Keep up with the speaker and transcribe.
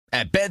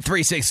At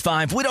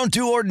Bet365, we don't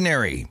do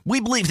ordinary. We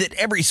believe that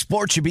every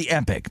sport should be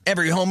epic.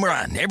 Every home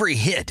run, every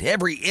hit,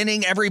 every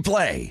inning, every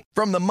play.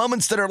 From the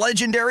moments that are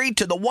legendary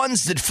to the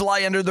ones that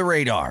fly under the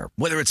radar.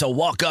 Whether it's a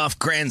walk-off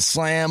grand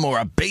slam or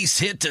a base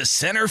hit to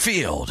center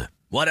field.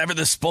 Whatever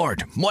the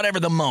sport, whatever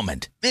the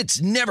moment.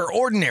 It's never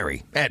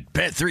ordinary at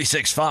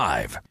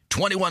Bet365.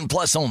 21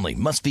 plus only.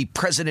 Must be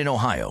present in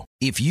Ohio.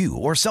 If you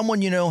or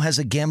someone you know has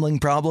a gambling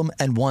problem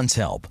and wants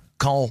help,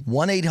 call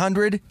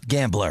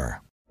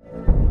 1-800-GAMBLER.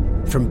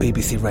 From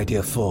BBC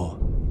Radio 4,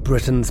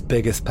 Britain's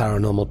biggest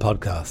paranormal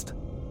podcast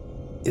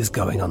is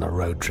going on a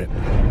road trip.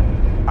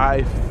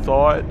 I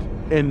thought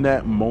in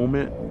that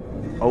moment,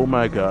 oh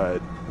my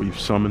God, we've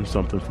summoned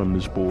something from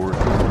this board.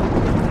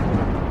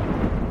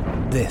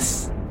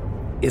 This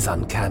is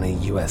Uncanny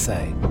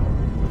USA.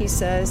 He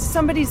says,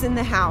 somebody's in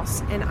the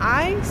house, and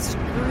I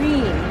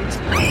screamed.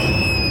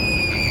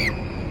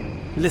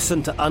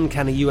 Listen to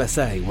Uncanny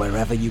USA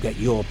wherever you get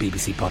your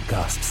BBC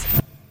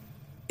podcasts,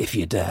 if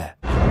you dare.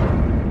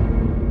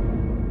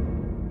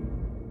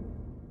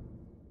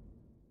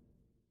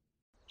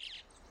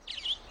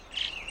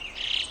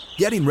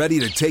 Getting ready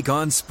to take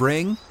on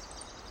spring?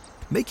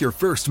 Make your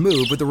first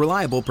move with the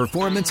reliable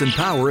performance and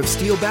power of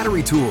Steel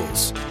battery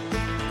tools.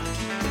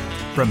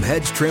 From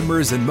hedge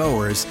trimmers and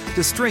mowers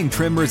to string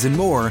trimmers and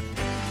more,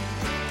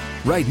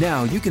 right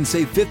now you can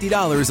save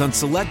 $50 on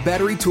select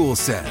battery tool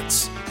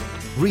sets.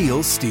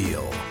 Real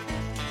Steel.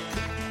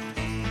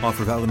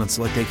 Offer valid on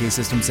select AK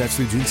system sets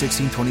through June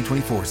 16,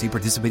 2024. See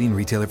participating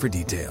retailer for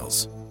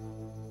details.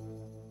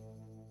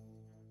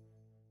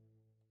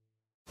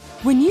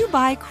 When you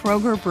buy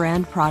Kroger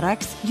brand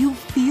products, you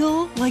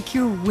feel like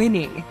you're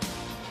winning.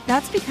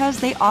 That's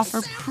because they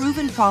offer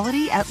proven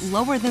quality at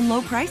lower than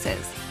low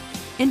prices.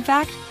 In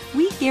fact,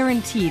 we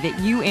guarantee that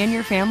you and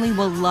your family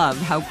will love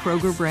how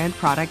Kroger brand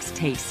products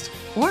taste,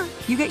 or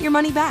you get your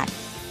money back.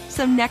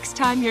 So next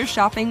time you're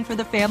shopping for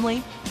the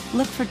family,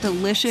 look for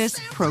delicious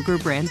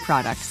Kroger brand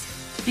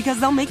products, because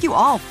they'll make you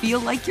all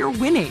feel like you're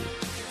winning.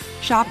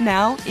 Shop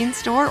now,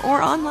 in-store,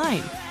 or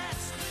online.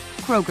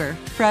 Kroger,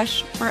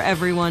 fresh for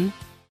everyone.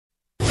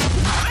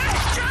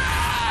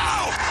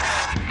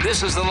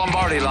 This is the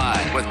Lombardi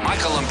Line with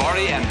Michael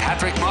Lombardi and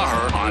Patrick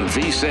Maher on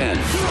VSiN.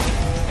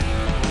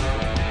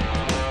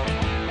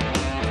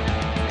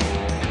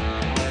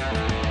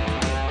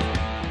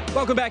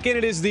 Welcome back in.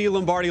 It is the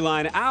Lombardi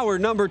Line, hour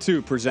number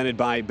 2, presented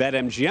by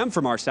BetMGM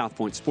from our South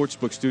Point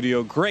Sportsbook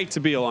studio. Great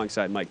to be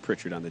alongside Mike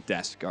Pritchard on the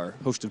desk, our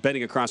host of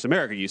Betting Across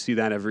America. You see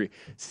that every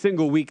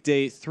single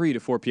weekday, 3 to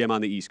 4 p.m.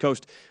 on the East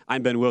Coast.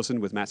 I'm Ben Wilson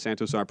with Matt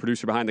Santos, our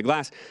producer behind the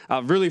glass.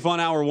 Really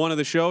fun hour 1 of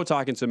the show,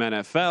 talking some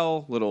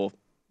NFL, little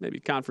maybe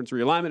conference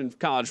realignment in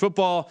college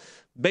football.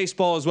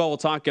 Baseball as well. We'll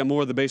talk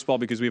more of the baseball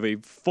because we have a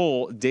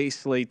full day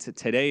slate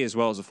today as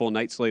well as a full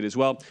night slate as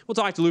well. We'll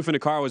talk to Lou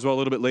Finicaro as well a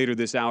little bit later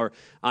this hour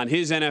on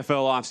his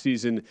NFL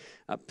offseason,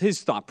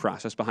 his thought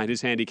process behind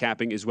his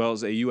handicapping, as well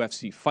as a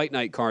UFC Fight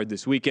Night card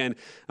this weekend.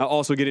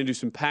 Also get into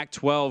some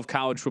Pac-12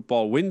 college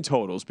football win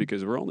totals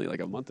because we're only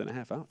like a month and a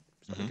half out.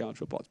 College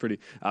football. It's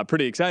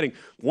pretty exciting.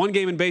 One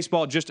game in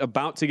baseball just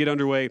about to get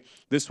underway.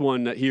 This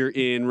one here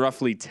in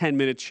roughly 10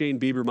 minutes. Shane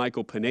Bieber,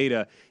 Michael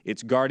Pineda.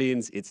 It's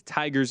Guardians, it's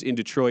Tigers in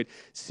Detroit.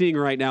 Seeing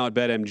right now at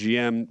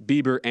BetMGM,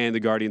 Bieber and the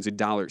Guardians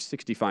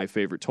 $1.65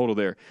 favorite. Total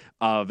there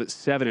of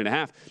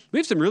 7.5. We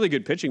have some really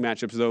good pitching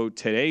matchups though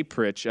today,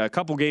 Pritch. A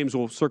couple games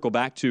we'll circle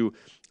back to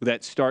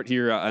that start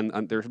here.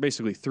 There's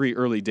basically 3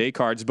 early day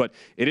cards, but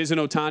it is an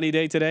Ohtani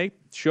day today.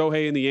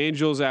 Shohei and the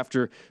Angels,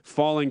 after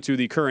falling to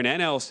the current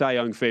NL Cy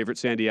Young favorite,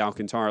 Sandy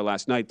Alcantara,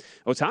 last night.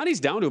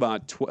 Ohtani's down to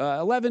about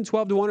 11,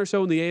 12 to 1 or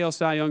so in the AL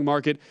Cy Young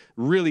market.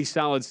 Really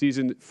solid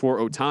season for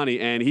Ohtani,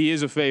 and he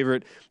is a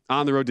favorite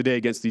on the road today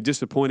against the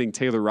disappointing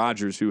Taylor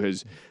Rogers, who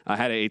has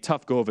had a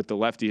tough go of it. The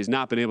lefty has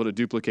not been able to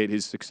duplicate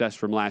his success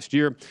from last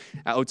year.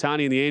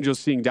 Ohtani and the Angels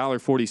seeing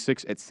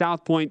 $1.46 at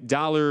South Point,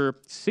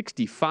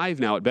 $1.65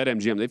 now at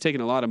BetMGM. They've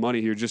taken a lot of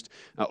money here just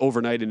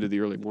overnight into the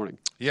early morning.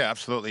 Yeah,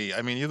 absolutely.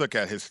 I mean, you look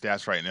at his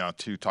stats right now,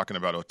 too, talking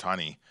about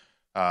Ohtani.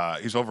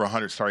 He's over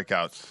 100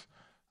 strikeouts,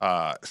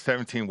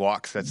 17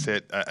 walks. That's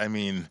it. I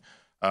mean,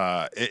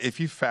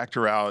 if you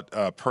factor out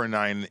per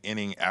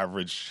 9-inning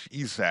average,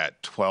 he's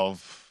at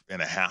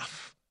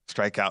 12.5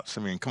 strikeouts.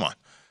 I mean, come on.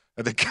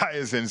 The guy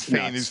is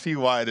insane. You see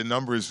why the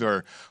numbers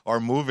are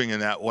moving in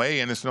that way.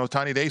 And it's an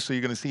Ohtani day, so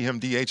you're going to see him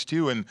DH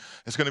too, and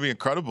it's going to be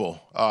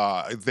incredible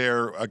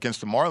there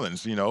against the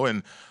Marlins, you know.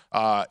 And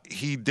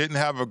he didn't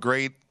have a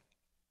great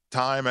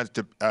time at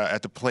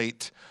the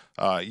plate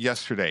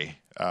yesterday.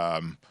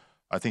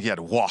 I think he had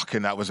a walk,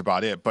 and that was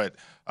about it. But,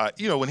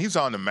 you know, when he's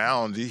on the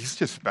mound, he's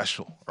just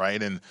special,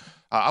 right? And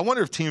I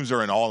wonder if teams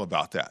are in all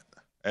about that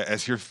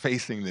as you're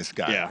facing this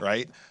guy,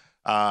 right?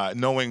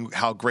 Knowing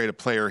how great a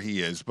player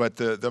he is. But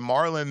the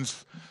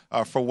Marlins,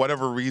 for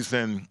whatever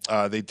reason,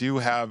 they do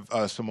have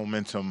some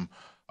momentum,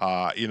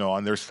 you know,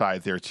 on their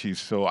side there too.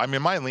 So, I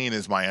mean, my lean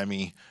is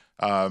Miami.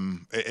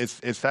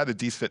 It's at a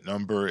decent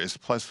number. It's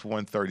plus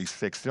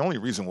 136. The only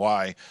reason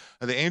why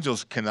the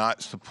Angels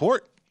cannot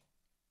support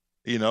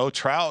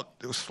Trout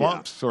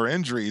slumps or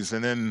injuries,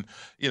 and then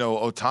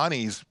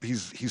Ohtani,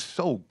 he's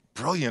so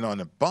brilliant on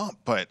the bump,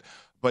 but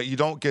you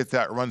don't get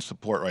that run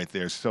support right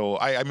there. So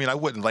I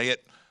wouldn't lay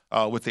it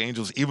with the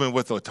Angels, even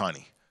with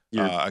Ohtani.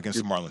 Against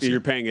the Marlins.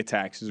 You're paying a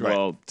tax as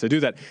well to do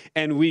that.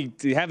 And we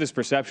have this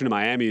perception of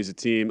Miami as a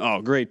team,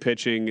 great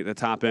pitching at the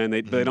top end.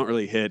 They don't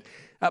really hit.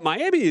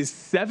 Miami is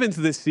 7th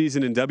this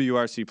season in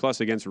WRC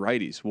plus against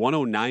righties,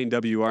 109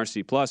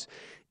 WRC plus.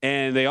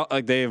 And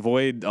they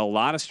avoid a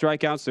lot of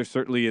strikeouts. They're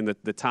certainly in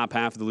the top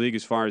half of the league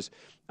as far as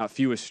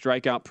fewest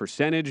strikeout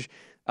percentage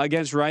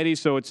against righties.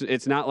 So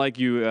it's not like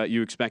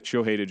you expect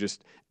Shohei to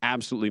just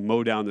absolutely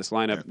mow down this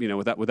lineup,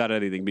 without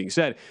anything being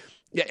said.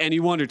 Yeah, and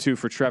you wonder, too,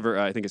 for Trevor,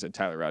 I think I said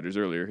Tyler Rogers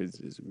earlier,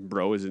 his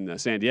bro is in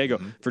San Diego.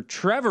 Mm-hmm. For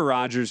Trevor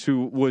Rogers,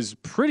 who was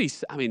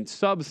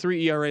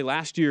sub-3 ERA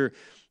last year,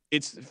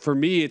 for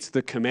me, it's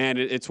the command.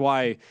 It's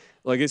why,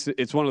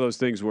 it's one of those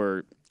things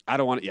where I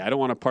don't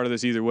want a part of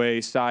this either way,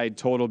 side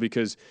total,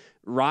 because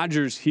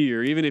Rogers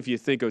here, even if you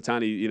think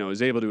Ohtani,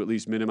 is able to at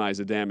least minimize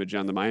the damage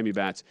on the Miami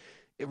bats,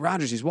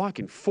 Rogers, he's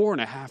walking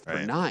 4.5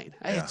 per 9.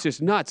 Yeah. It's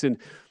just nuts. And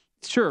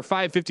sure,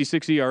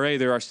 5.56 ERA,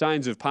 there are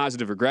signs of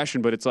positive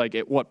regression, but it's like,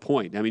 at what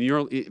point? I mean,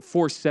 you're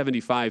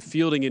 4.75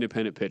 fielding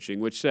independent pitching,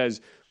 which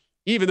says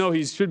even though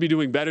he should be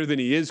doing better than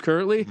he is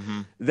currently,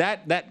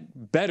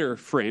 that better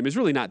frame is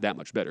really not that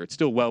much better. It's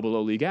still well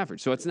below league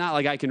average. So it's not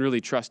like I can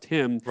really trust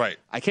him. Right.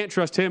 I can't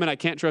trust him, and I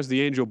can't trust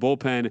the Angel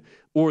bullpen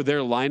or their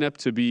lineup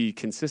to be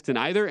consistent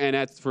either.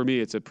 And for me,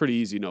 it's a pretty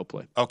easy no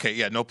play. Okay,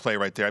 yeah, no play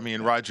right there. I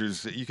mean,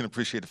 Rogers, you can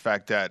appreciate the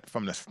fact that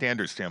from the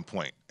standard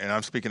standpoint, and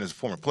I'm speaking as a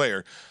former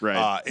player,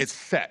 it's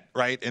set,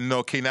 right? And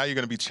now you're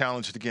going to be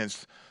challenged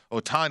against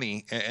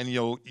Ohtani,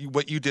 and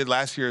what you did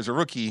last year as a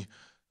rookie,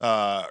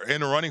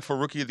 in the running for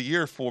Rookie of the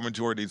Year for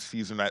majority of the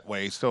season that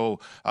way. So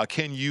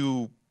can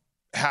you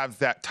have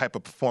that type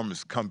of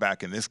performance come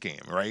back in this game,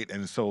 right?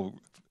 And so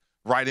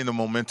riding the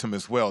momentum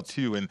as well,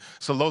 too. And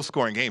it's a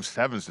low-scoring game.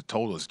 7's the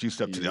total. It's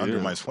juiced up to the under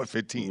minus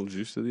 115. A little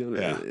juice to the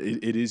under. Yeah.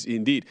 It is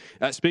indeed.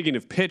 Speaking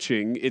of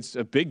pitching, it's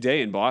a big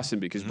day in Boston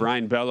because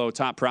Brian Bello,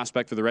 top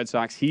prospect for the Red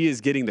Sox, he is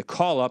getting the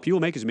call-up. He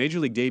will make his Major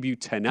League debut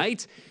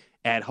tonight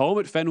at home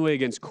at Fenway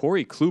against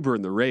Corey Kluber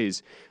and the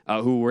Rays,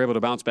 who were able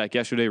to bounce back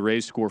yesterday.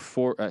 Rays score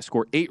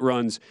 8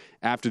 runs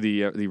after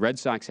the Red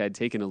Sox had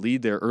taken a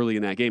lead there early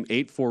in that game.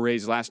 8-4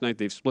 Rays last night.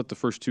 They've split the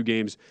first 2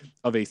 games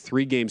of a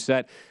 3-game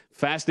set.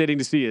 Fascinating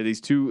to see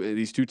these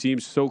two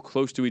teams so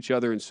close to each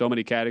other in so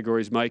many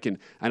categories, Mike. And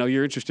I know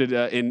you're interested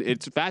in.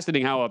 It's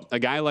fascinating how a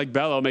guy like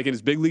Bello making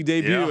his big league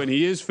debut, and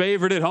he is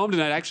favored at home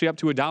tonight, actually up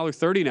to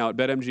 $1.30 now at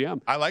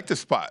BetMGM. I like the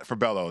spot for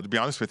Bello. To be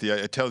honest with you,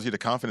 it tells you the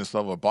confidence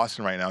level of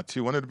Boston right now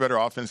too. One of the better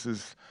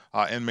offenses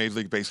in Major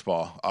League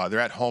Baseball.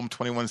 They're at home,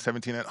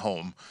 21-17 at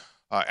home,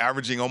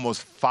 averaging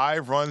almost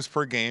 5 runs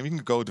per game. You can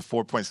go to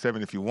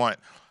 4.7 if you want,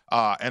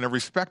 and a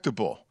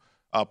respectable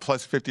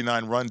plus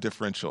 59 run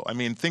differential. I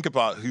mean, think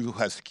about who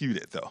has skewed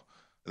it, though.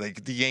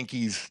 Like the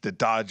Yankees, the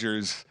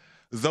Dodgers,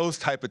 those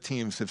type of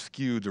teams have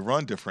skewed the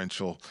run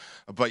differential.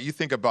 But you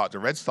think about the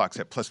Red Sox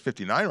at plus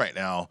 59 right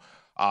now,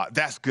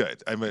 that's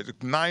good. I mean,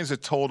 9's a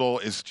total,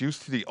 is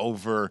juiced to the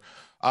over.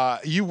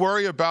 You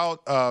worry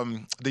about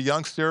the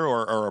youngster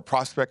or a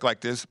prospect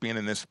like this being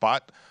in this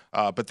spot,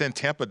 but then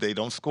Tampa, they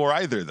don't score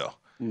either, though.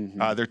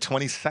 They're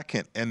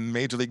 22nd in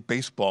Major League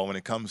Baseball when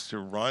it comes to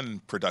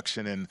run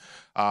production, and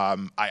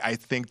I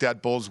think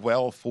that bodes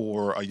well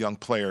for a young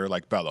player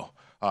like Bello,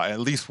 at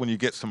least when you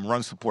get some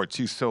run support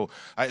too. So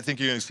I think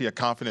you're going to see a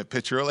confident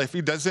pitcher. If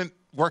he doesn't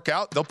work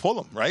out, they'll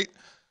pull him, right?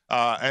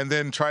 And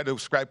then try to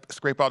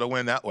scrape out a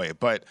win that way.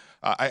 But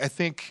I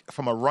think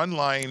from a run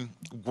line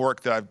work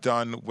that I've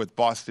done with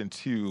Boston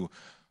too,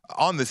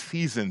 on the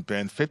season,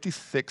 Ben,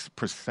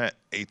 56%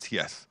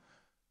 ATS.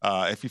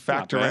 If you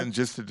factor in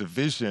just the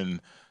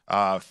division,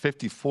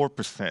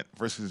 54%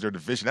 versus their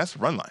division, that's the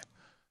run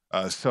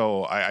line.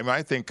 So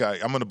I think I'm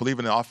going to believe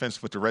in the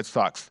offense with the Red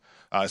Sox.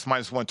 It's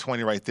minus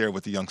 120 right there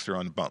with the youngster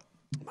on the bump.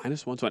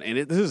 Minus 120.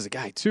 And this is a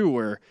guy, too,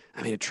 where,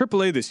 at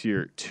AAA this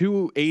year,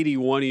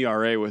 2.81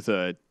 ERA with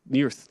a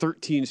near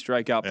 13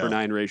 strikeout per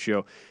 9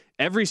 ratio.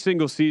 Every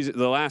single season,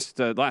 the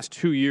last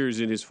 2 years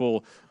in his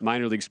full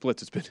minor league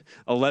splits, it's been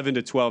 11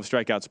 to 12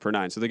 strikeouts per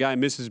 9. So the guy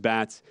misses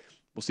bats.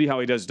 We'll see how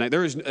he does tonight.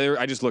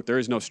 I just looked. There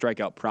is no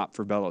strikeout prop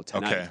for Bello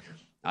tonight. Okay.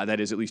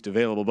 That is at least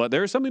available. But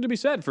there is something to be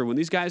said for when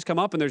these guys come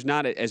up and there's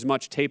not as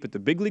much tape at the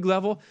big league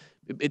level.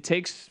 It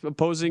takes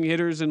opposing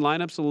hitters and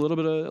lineups a little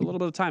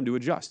bit of time to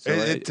adjust. So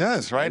it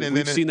does, right? And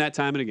we've seen that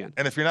time and again.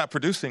 And if you're not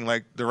producing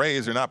like the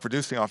Rays are not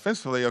producing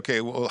offensively,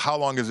 okay, well, how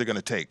long is it going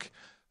to take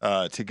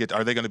to get?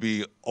 Are they going to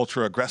be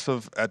ultra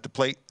aggressive at the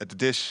plate, at the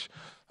dish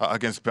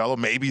against Bello?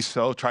 Maybe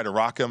so. Try to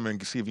rock him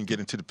and see if you can get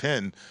into the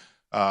pin.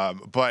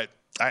 But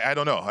I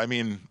don't know. I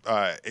mean,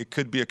 it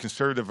could be a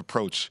conservative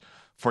approach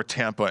for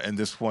Tampa in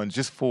this one,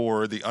 just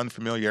for the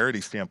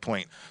unfamiliarity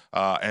standpoint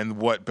and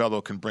what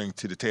Bello can bring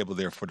to the table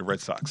there for the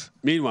Red Sox.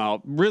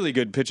 Meanwhile, really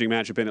good pitching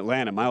matchup in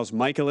Atlanta. Miles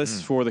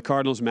Mikolas for the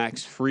Cardinals,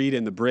 Max Fried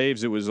and the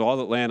Braves. It was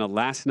all Atlanta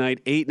last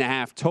night,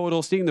 8.5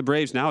 total. Seeing the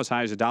Braves now as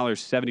high as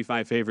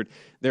 $1.75 favorite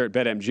there at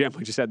BetMGM.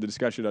 We just had the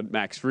discussion on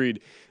Max Fried.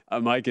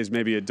 Mike is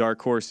maybe a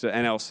dark horse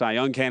NL Cy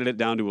Young candidate,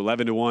 down to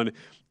 11-1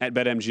 at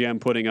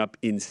BetMGM, putting up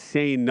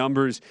insane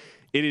numbers.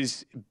 It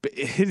is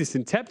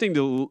tempting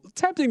to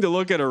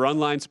look at a run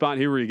line spot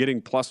here where you're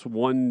getting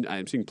 +1.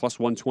 I'm seeing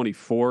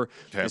 +124,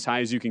 as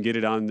high as you can get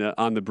it on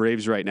the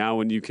Braves right now.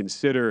 When you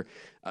consider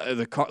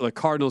the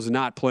Cardinals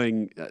not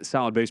playing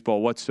solid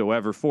baseball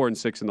whatsoever,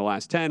 4-6 in the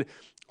last 10.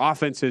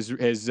 Offense has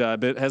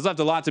left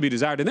a lot to be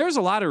desired, and there's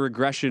a lot of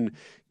regression.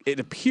 It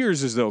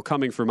appears as though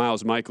coming from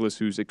Miles Mikolas,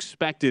 whose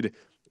expected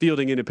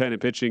fielding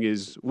independent pitching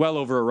is well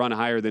over a run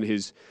higher than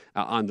his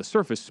on the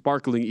surface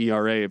sparkling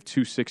ERA of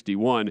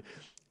 2.61.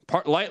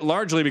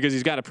 Largely because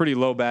he's got a pretty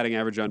low batting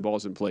average on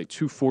balls in play,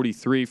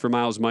 243 for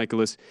Miles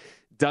Mikolas.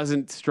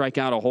 Doesn't strike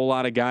out a whole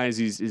lot of guys.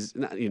 He's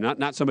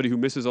not somebody who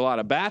misses a lot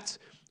of bats.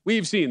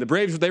 We've seen the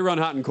Braves, they run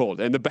hot and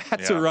cold, and the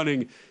bats are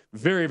running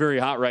very, very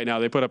hot right now.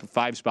 They put up a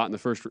 5 spot in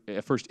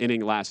the first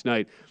inning last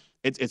night.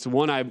 It's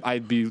one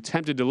I'd be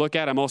tempted to look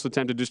at. I'm also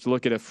tempted just to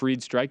look at a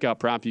Fried strikeout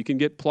prop. You can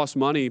get plus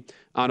money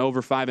on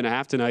over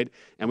 5.5 tonight.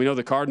 And we know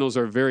the Cardinals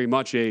are very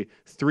much a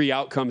 3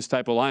 outcomes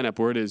type of lineup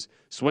where it is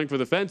swing for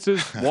the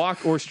fences,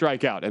 walk, or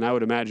strike out. And I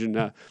would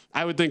imagine,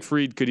 I would think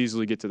Fried could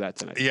easily get to that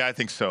tonight. Yeah, I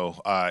think so.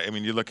 I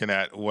mean, you're looking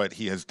at what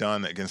he has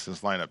done against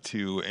this lineup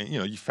too. And,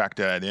 you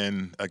factor that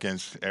in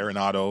against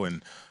Arenado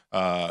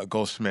and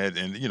Goldschmidt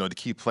and, the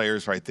key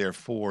players right there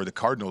for the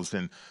Cardinals.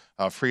 And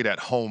Fried at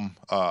home,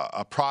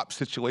 a prop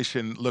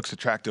situation looks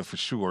attractive for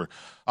sure.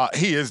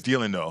 He is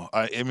dealing though.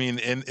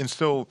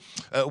 So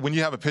when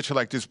you have a pitcher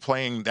like this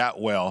playing that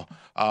well,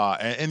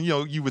 and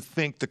you would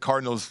think the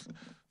Cardinals,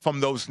 from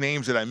those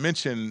names that I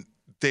mentioned,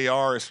 they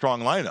are a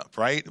strong lineup,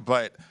 right?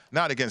 But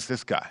not against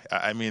this guy.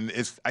 I mean,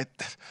 it's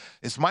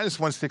minus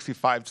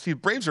 165. See,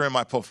 Braves are in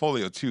my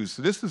portfolio too,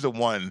 so this is the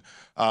one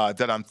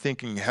that I'm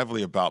thinking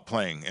heavily about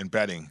playing and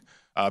betting.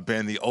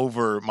 Ben, the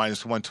over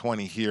minus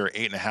 120 here,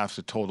 8.5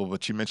 the total.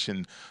 But you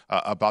mentioned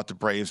about the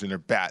Braves and their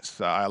bats.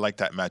 I like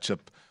that matchup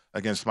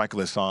against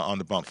Mikolas on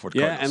the bump for the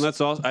Cardinals.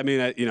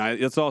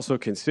 And let's also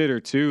consider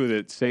too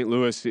that St.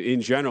 Louis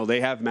in general, they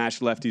have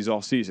matched lefties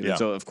all season. Yeah. And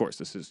so of course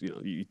this is,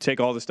 you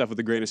take all this stuff with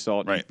a grain of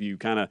salt. Right.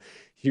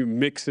 You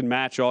mix and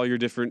match all your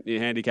different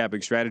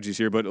handicapping strategies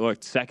here. But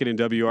look, second in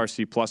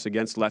WRC plus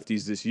against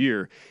lefties this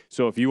year.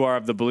 So if you are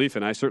of the belief,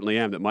 and I certainly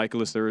am, that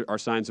Mikolas, there are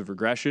signs of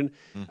regression,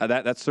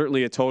 that's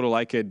certainly a total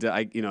I could,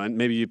 and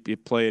maybe you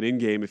play it in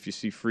game if you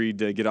see Fried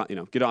get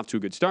off to a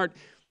good start.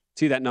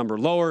 See that number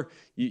lower.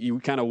 You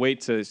kind of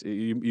wait to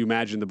you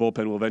imagine the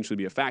bullpen will eventually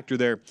be a factor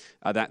there.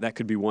 That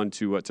could be one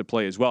to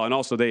play as well. And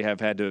also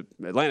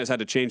Atlanta's had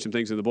to change some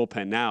things in the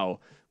bullpen now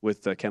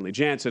with Kenley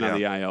Jansen on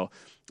the IL.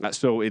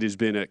 So it has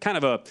been a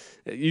kind of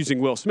using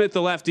Will Smith,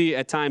 the lefty,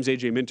 at times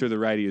AJ Minter, the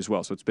righty as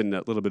well. So it's been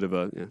a little bit of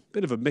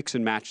a mix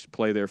and match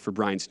play there for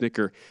Brian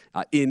Snitker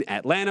in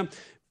Atlanta.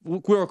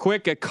 Real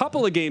quick, a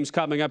couple of games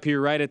coming up here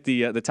right at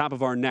the top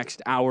of our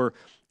next hour.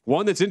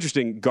 One that's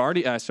interesting,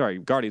 Guardians,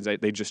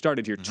 they just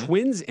started here.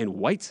 Twins and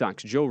White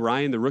Sox. Joe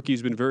Ryan, the rookie,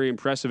 has been very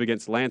impressive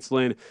against Lance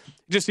Lynn. It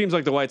just seems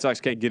like the White Sox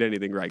can't get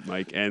anything right,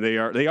 Mike. And they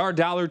are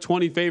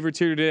 $1.20 favorites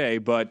here today.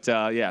 But,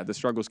 the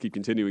struggles keep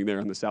continuing there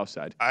on the south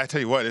side. I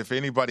tell you what, if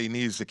anybody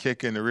needs a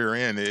kick in the rear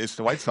end, it's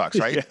the White Sox,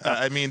 right?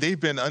 They've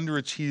been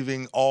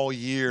underachieving all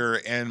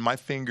year, and my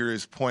finger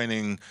is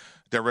pointing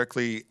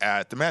directly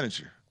at the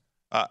manager.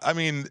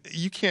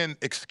 You can't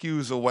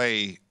excuse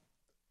away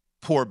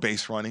poor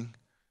base running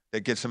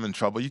that gets them in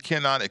trouble. You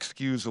cannot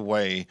excuse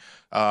away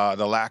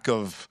the lack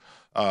of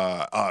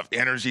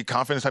energy,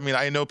 confidence.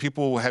 I know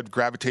people have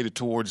gravitated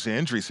towards the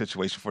injury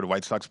situation for the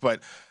White Sox,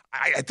 but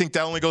I think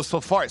that only goes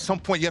so far. At some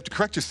point, you have to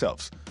correct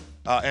yourselves.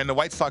 And the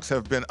White Sox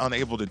have been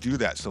unable to do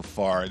that so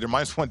far. They're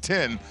minus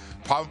 110,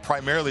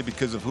 primarily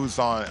because of who's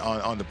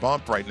on the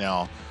bump right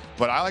now.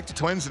 But I like the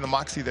Twins and the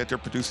moxie that they're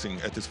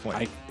producing at this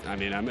point.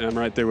 I'm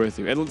right there with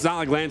you. It's not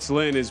like Lance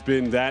Lynn has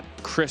been that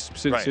crisp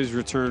since his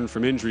return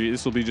from injury.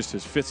 This will be just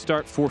his 5th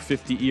start,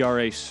 4.50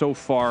 ERA so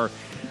far,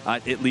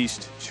 at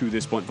least to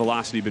this point.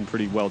 Velocity been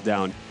pretty well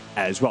down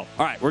as well.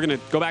 All right, we're going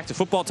to go back to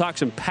football talk.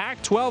 Some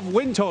Pac-12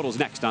 win totals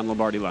next on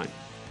Lombardi Line.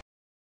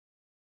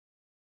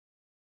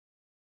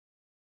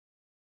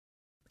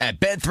 At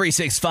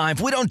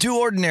Bet365, we don't do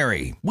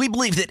ordinary. We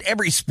believe that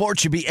every sport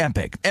should be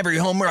epic. Every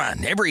home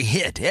run, every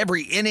hit,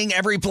 every inning,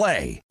 every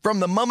play. From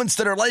the moments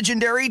that are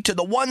legendary to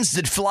the ones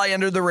that fly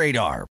under the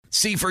radar.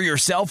 See for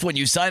yourself when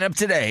you sign up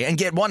today and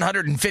get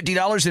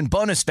 $150 in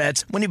bonus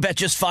bets when you bet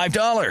just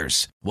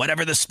 $5.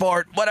 Whatever the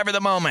sport, whatever the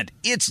moment,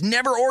 it's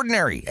never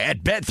ordinary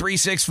at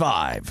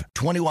Bet365.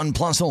 21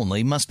 plus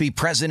only. Must be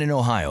present in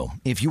Ohio.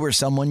 If you or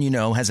someone you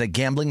know has a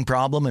gambling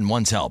problem and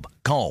wants help,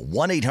 call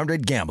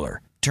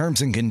 1-800-GAMBLER.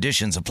 Terms and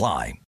conditions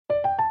apply.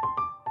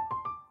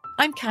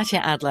 I'm Katya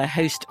Adler,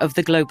 host of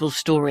The Global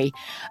Story.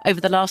 Over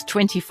the last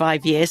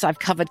 25 years, I've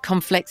covered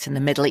conflicts in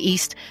the Middle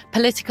East,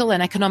 political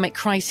and economic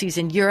crises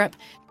in Europe,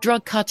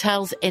 drug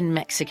cartels in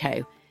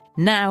Mexico.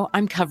 Now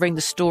I'm covering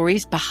the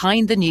stories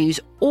behind the news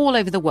all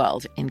over the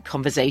world in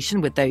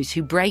conversation with those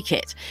who break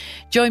it.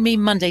 Join me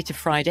Monday to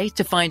Friday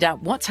to find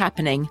out what's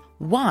happening,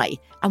 why,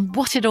 and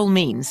what it all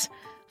means.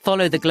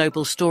 Follow The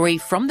Global Story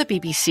from the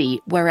BBC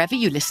wherever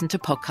you listen to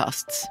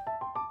podcasts.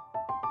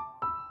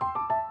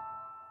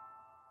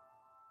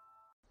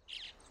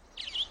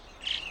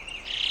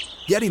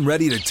 Getting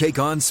ready to take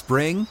on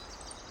spring?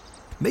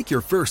 Make your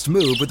first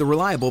move with the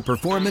reliable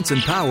performance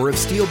and power of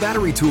Steel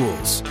battery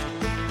tools.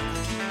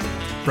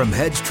 From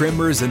hedge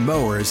trimmers and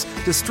mowers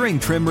to string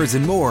trimmers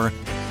and more,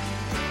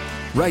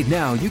 right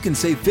now you can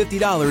save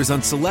 $50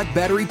 on select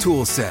battery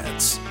tool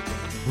sets.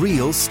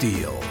 Real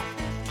Steel.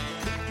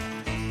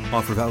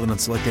 Offer valid on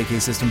select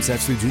AK system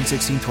sets through June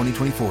 16,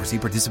 2024. See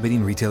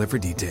participating retailer for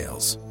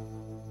details.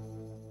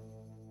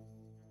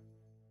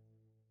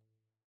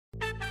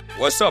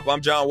 What's up? I'm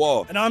John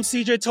Wall. And I'm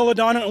CJ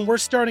Toledano, and we're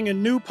starting a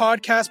new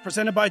podcast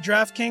presented by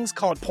DraftKings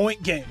called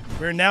Point Game.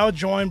 We're now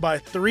joined by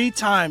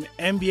three-time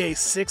NBA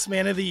Sixth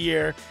Man of the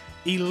Year,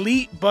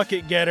 elite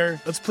bucket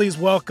getter. Let's please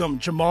welcome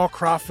Jamal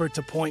Crawford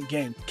to Point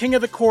Game. King of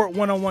the Court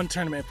one-on-one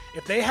tournament.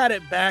 If they had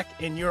it back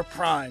in your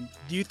prime,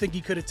 do you think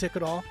you could have took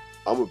it all?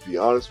 I'm going to be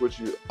honest with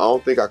you. I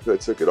don't think I could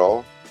have took it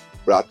all,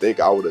 but I think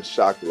I would have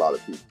shocked a lot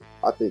of people.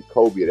 I think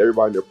Kobe and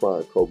everybody in their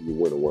prime, Kobe would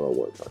win a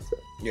one-on-one contest.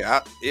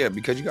 Yeah,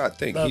 because you got to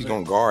think, he's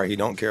going to guard. He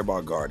don't care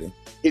about guarding.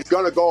 He's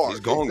going to guard.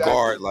 He's going to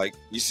guard. Like,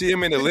 you see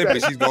him in the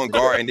Olympics, he's going to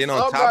guard. And then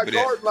on top of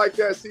that. Like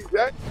that, see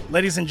that?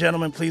 Ladies and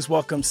gentlemen, please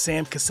welcome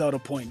Sam Cassell to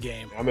Point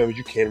Game. I remember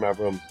you came out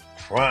from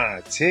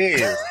prime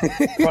 10.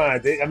 I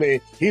mean,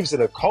 he was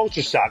in a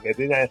culture shock. And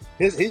then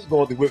he's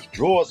going through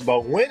withdrawals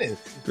about winning.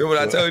 Remember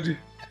what I told you?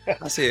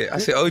 I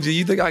said, OG,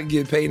 you think I can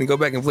get paid and go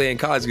back and play in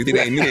college because it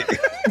ain't it?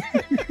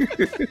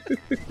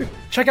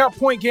 Check out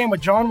Point Game with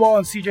John Wall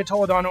and CJ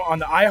Toledano on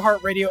the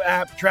iHeartRadio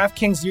app,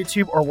 DraftKings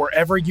YouTube, or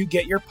wherever you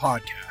get your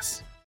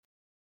podcasts.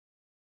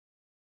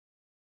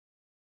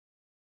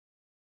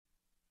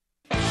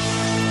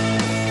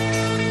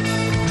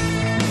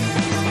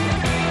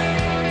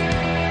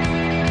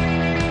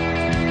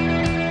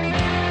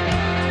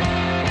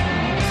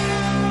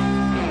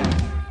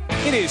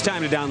 It is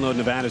time to download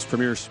Nevada's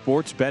premier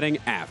sports betting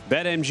app,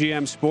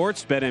 BetMGM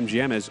Sports.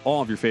 BetMGM has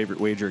all of your favorite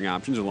wagering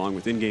options, along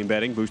with in-game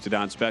betting, boosted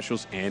odds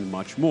specials, and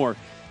much more.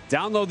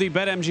 Download the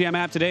BetMGM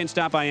app today and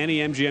stop by any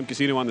MGM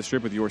casino on the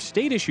Strip with your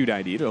state-issued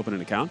ID to open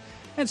an account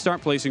and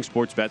start placing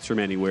sports bets from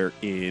anywhere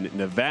in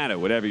Nevada.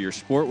 Whatever your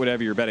sport,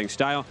 whatever your betting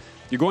style,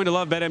 you're going to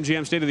love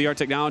BetMGM state-of-the-art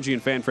technology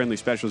and fan-friendly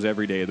specials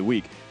every day of the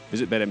week.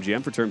 Visit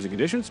BetMGM for terms and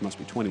conditions. Must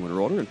be 21 or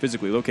older and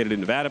physically located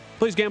in Nevada.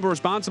 Please gamble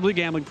responsibly.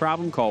 Gambling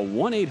problem? Call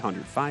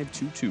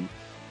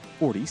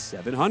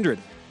 1-800-522-4700.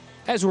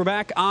 As we're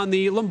back on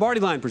the Lombardi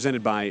Line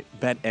presented by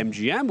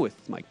BetMGM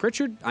with Mike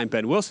Pritchard. I'm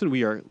Ben Wilson.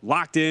 We are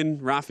locked in.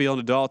 Rafael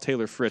Nadal,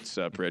 Taylor Fritz,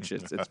 Pritch.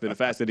 It's been a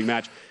fascinating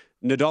match.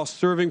 Nadal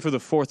serving for the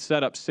fourth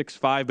set up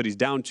 6-5, but he's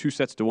down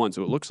 2-1.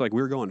 So it looks like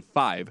we're going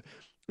 5.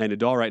 And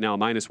Nadal right now,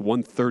 minus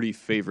 130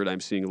 favorite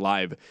I'm seeing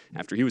live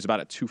after he was about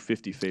a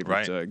 250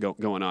 favorite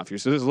going off here.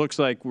 So this looks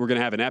like we're going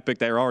to have an epic.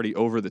 They're already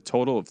over the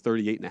total of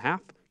 38.5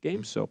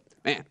 games. So,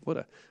 man, what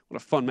a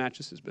fun match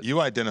this has been. You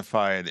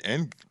identified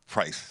end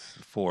price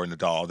for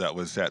Nadal that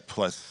was that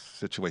plus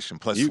situation,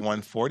 plus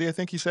 140, I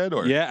think you said?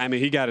 Or? Yeah, I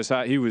mean, he got us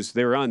hot.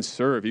 They were on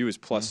serve. He was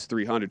plus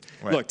 300.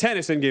 Right. Look,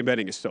 tennis in-game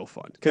betting is so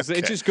fun because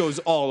it just goes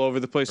all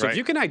over the place. So if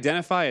you can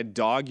identify a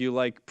dog you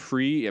like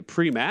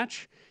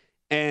pre-match,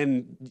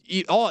 and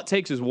all it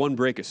takes is one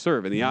break of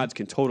serve, and the odds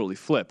can totally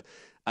flip.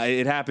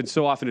 It happens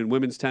so often in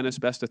women's tennis,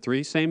 best of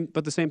 3.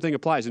 But the same thing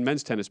applies in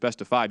men's tennis,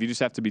 best of 5. You just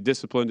have to be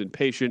disciplined and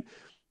patient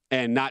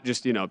and not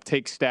just,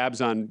 take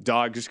stabs on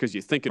dog just because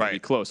you think it'll be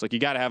close. Like, you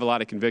got to have a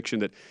lot of conviction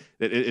that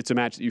it's a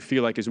match that you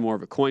feel like is more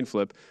of a coin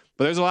flip.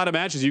 But there's a lot of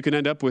matches you can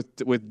end up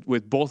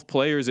with both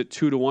players at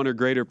 2-1 or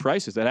greater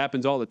prices. That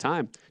happens all the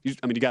time. You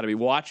got to be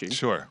watching.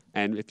 Sure.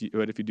 And if you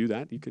do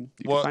that, you can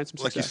find some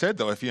success. Like you said,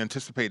 though, if you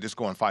anticipate this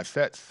going 5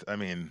 sets, I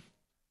mean,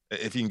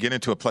 if you can get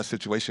into a plus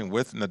situation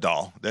with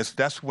Nadal,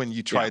 that's when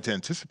you try to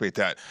anticipate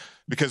that.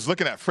 Because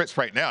looking at Fritz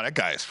right now, that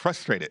guy is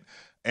frustrated.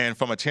 And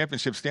from a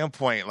championship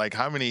standpoint, like,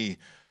 how many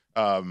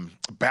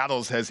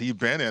battles has he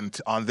been in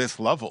on this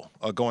level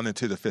going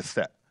into the 5th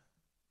set?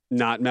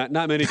 Not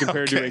many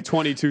compared to a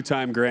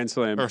 22-time Grand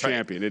Slam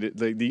champion.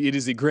 It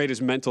is the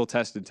greatest mental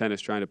test in tennis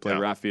trying to play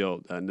Rafael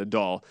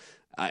Nadal,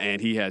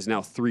 and he has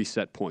now 3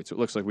 set points. So it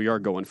looks like we are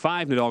going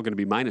 5. Nadal going to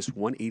be minus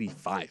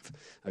 185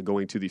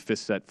 going to the 5th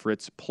set.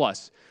 Fritz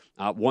plus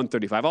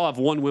 135. I'll have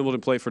one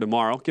Wimbledon play for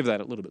tomorrow. Give that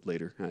a little bit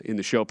later in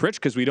the show, Pritch,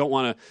 because we don't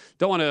want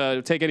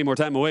to take any more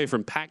time away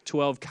from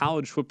Pac-12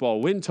 college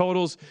football win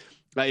totals.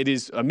 It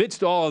is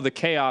amidst all of the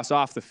chaos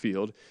off the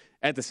field.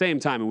 At the same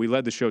time, and we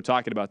led the show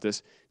talking about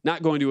this,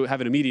 not going to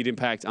have an immediate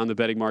impact on the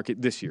betting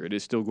market this year. It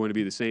is still going to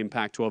be the same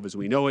Pac-12 as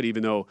we know it,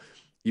 even though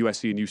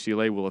USC and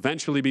UCLA will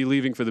eventually be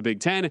leaving for the Big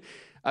Ten.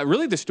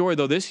 Really, the story,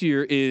 though, this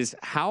year is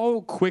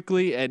how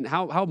quickly and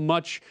how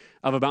much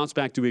of a bounce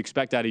back do we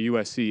expect out of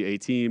USC, a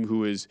team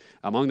who is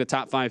among the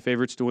top 5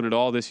 favorites to win it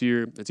all this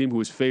year, a team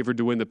who is favored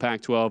to win the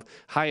Pac-12.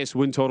 Highest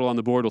win total on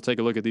the board. We'll take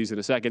a look at these in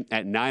a second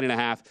at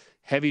 9.5.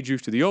 Heavy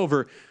juice to the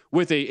over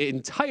with an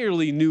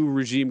entirely new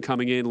regime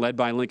coming in, led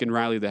by Lincoln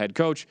Riley, the head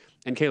coach,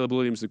 and Caleb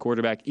Williams, the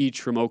quarterback,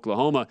 each from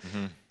Oklahoma.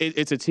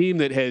 It's a team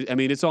that has, I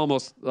mean, it's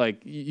almost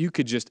like you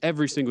could just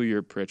every single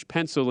year, Pritch,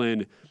 pencil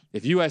in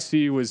if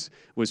USC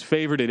was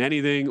favored in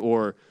anything,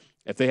 or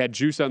if they had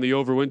juice on the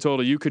over win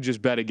total, you could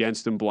just bet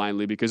against them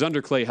blindly, because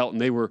under Clay Helton,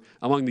 they were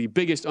among the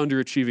biggest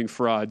underachieving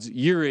frauds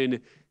year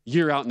in,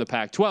 year out in the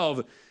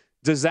Pac-12.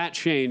 Does that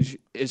change,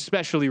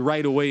 especially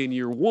right away in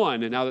year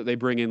one, and now that they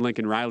bring in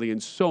Lincoln Riley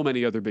and so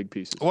many other big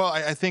pieces? Well,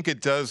 I think it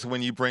does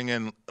when you bring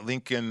in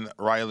Lincoln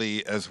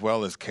Riley as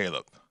well as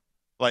Caleb.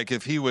 Like,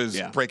 if he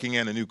was breaking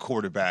in a new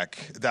quarterback,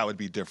 that would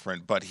be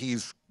different. But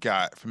he's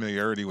got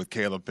familiarity with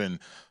Caleb, and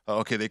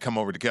okay, they come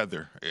over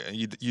together.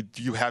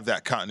 You have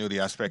that continuity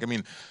aspect. I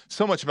mean,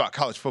 so much about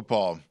college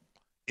football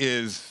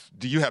is,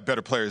 do you have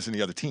better players than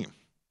the other team?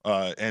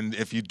 And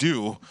if you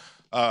do,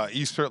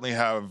 you certainly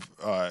have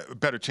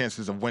better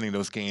chances of winning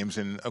those games.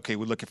 And okay,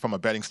 we look at from a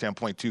betting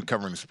standpoint too,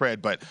 covering the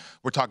spread, but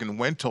we're talking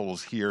win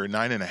totals here,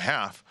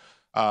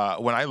 9.5.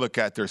 When I look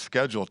at their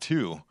schedule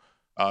too,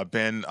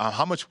 Ben,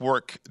 how much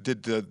work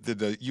did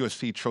the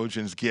USC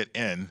Trojans get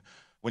in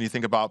when you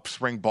think about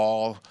spring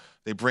ball?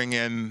 They bring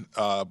in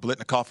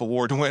Blitnikoff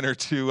Award winner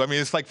too. I mean,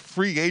 it's like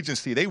free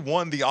agency. They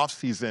won the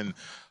offseason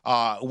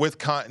with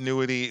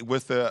continuity,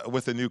 with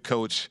a new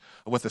coach,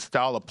 with a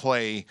style of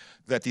play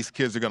that these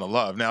kids are going to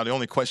love. Now, the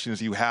only question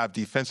is you have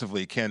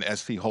defensively, can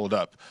SC hold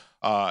up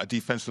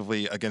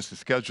defensively against the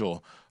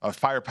schedule?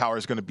 Firepower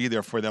is going to be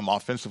there for them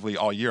offensively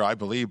all year, I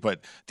believe. But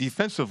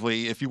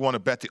defensively, if you want to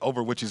bet the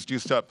over, which is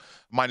juiced up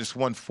minus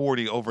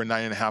 140 over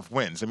 9.5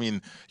 wins. I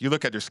mean, you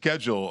look at their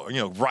schedule,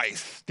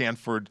 Rice,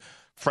 Stanford,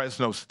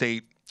 Fresno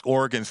State,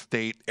 Oregon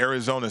State,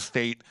 Arizona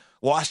State,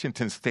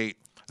 Washington State.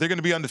 They're going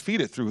to be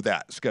undefeated through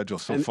that schedule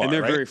so far. And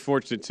they're right? very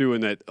fortunate, too,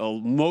 in that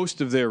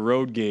most of their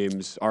road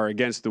games are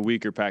against the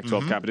weaker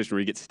Pac-12 competition, where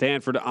you get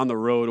Stanford on the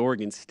road,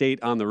 Oregon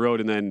State on the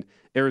road, and then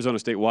Arizona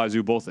State,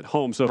 Wazoo both at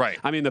home. So,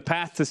 I mean, the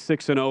path to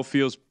 6-0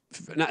 feels,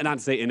 not to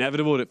say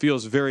inevitable, but it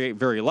feels very,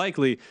 very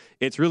likely.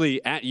 It's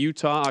really at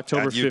Utah,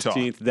 October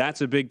 15th.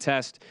 That's a big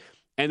test.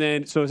 And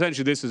then, so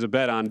essentially, this is a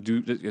bet on, in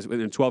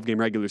a 12-game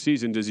regular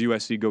season, does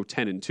USC go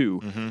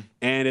 10-2?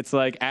 And it's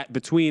like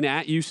between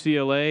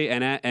UCLA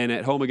and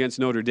at home against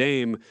Notre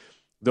Dame,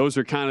 those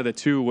are kind of the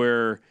two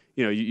where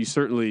you would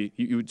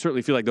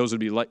certainly feel like those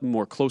would be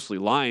more closely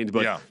lined.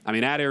 But I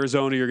mean, at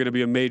Arizona, you're going to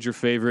be a major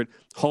favorite.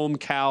 Home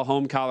Cal,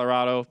 home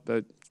Colorado.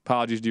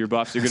 Apologies to your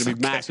Buffs. You're going to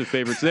be massive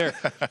favorites there.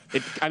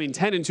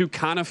 10-2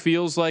 kind of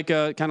feels like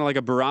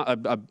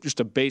just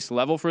a base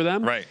level for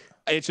them. Right.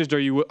 It's just, are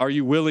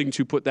you willing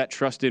to put that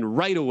trust in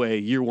right away,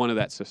 year one of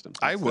that system?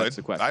 I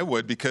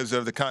would, because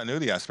of the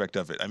continuity aspect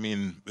of it. I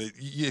mean,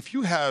 if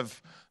you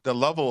have the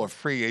level of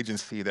free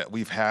agency that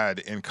we've had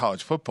in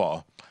college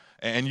football,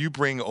 and you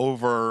bring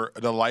over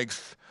the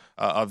likes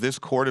of this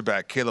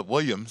quarterback, Caleb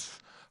Williams,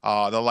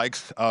 the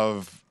likes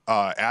of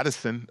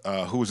Addison,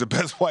 who was the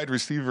best wide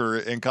receiver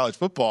in college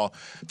football,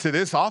 to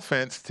this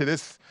offense, to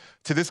this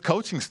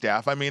coaching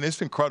staff, I mean,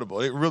 it's incredible.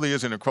 It really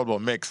is an incredible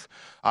mix.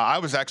 I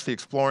was actually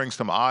exploring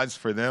some odds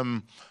for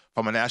them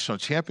from a national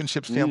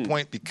championship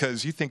standpoint,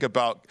 because you think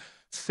about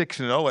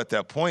 6-0 at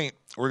that point,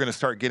 we're going to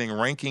start getting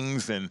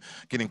rankings and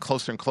getting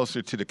closer and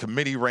closer to the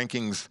committee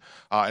rankings.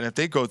 And if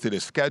they go through the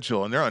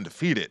schedule and they're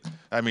undefeated,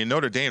 I mean,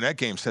 Notre Dame, that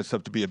game sets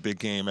up to be a big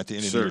game at the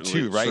end of the year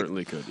too, right?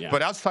 Certainly could, yeah.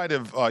 But outside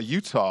of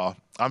Utah,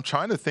 I'm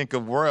trying to think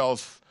of where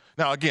else.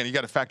 Now, again, you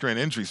got to factor in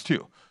injuries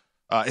too.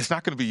 It's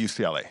not going to be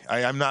UCLA.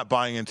 I'm not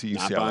buying into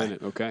UCLA. Not buying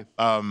it, okay.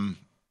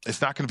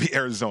 It's not going to be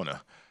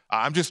Arizona.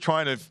 I'm just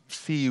trying to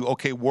see,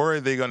 okay, where are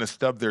they going to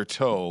stub their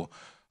toe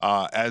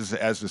as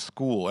a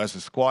school, as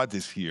a squad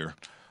this year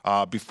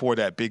before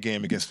that big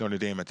game against Notre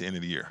Dame at the end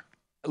of the year?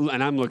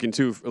 And I'm looking,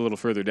 too, a little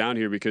further down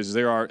here, because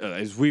there are,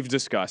 as we've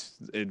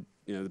discussed,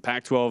 the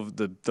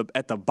Pac-12,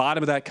 at the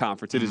bottom of that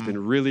conference, it has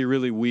been really,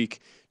 really weak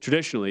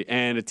traditionally.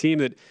 And a team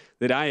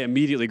that I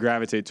immediately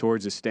gravitate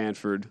towards is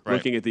Stanford,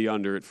 looking at the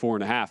under at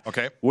 4.5.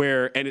 Okay.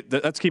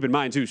 Let's keep in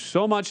mind, too,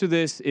 so much of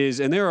this is,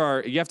 and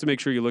you have to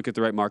make sure you look at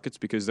the right markets,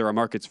 because there are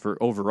markets for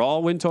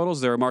overall win totals,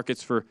 there are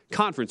markets for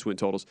conference win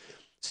totals.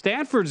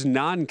 Stanford's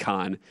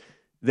non-con,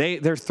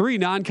 their 3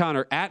 non-con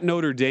are at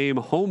Notre Dame,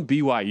 home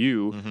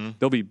BYU.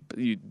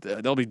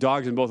 They'll be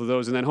dogs in both of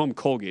those, and then home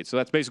Colgate. So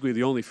that's basically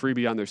the only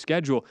freebie on their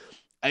schedule.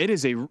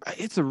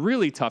 It's a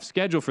really tough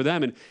schedule for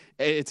them, and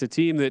it's a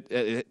team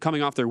that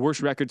coming off their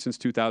worst record since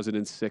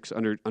 2006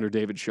 under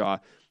David Shaw,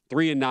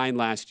 3-9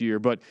 last year.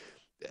 But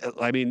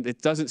I mean,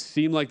 it doesn't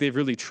seem like they've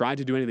really tried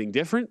to do anything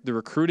different. The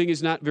recruiting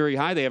is not very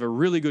high. They have a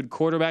really good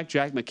quarterback,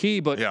 Jack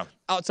McKee, but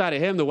outside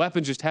of him, the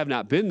weapons just have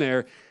not been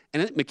there.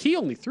 And McKee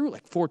only threw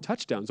like 4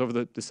 touchdowns over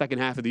the second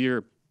half of the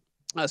year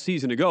a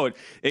season ago.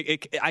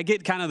 I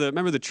get kind of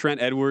remember the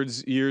Trent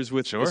Edwards years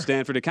with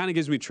Stanford. It kind of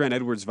gives me Trent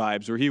Edwards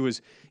vibes, where he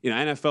was,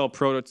 NFL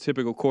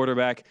prototypical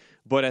quarterback.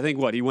 But I think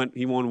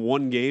he won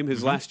one game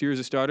his last year as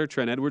a starter,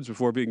 Trent Edwards,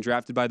 before being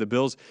drafted by the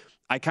Bills.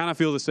 I kind of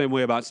feel the same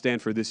way about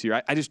Stanford this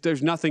year.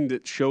 There's nothing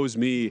that shows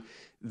me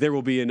there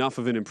will be enough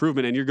of an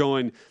improvement. And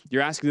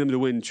you're asking them to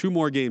win 2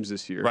 more games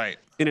this year, right?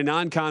 In a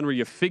non-con where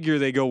you figure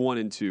they go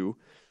 1-2.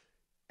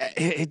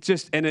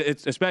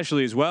 It's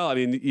especially as well. I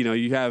mean,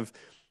 you have.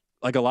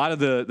 Like a lot of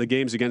the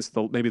games against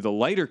maybe the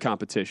lighter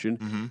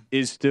competition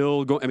is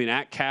still going. I mean,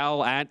 at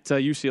Cal, at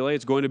UCLA,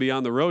 it's going to be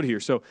on the road here.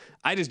 So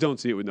I just don't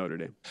see it with Notre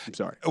Dame. I'm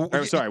sorry.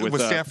 With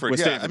Stanford. With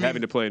Stanford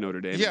having to play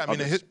Notre Dame. Yeah, I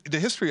mean, the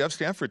history of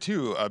Stanford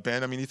too,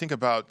 Ben. I mean, you think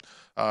about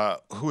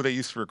who they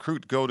used to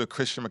recruit. Go to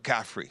Christian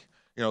McCaffrey.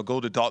 Go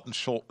to Dalton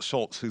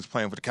Schultz, who's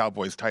playing for the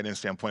Cowboys, tight end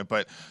standpoint.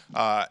 But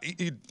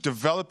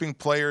developing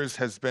players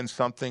has been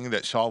something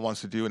that Shaw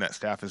wants to do and that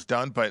staff has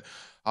done. But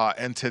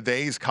in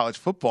today's college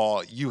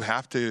football, you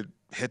have to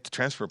hit the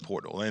transfer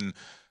portal. And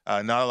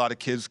not a lot of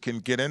kids can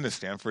get into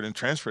Stanford and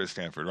transfer to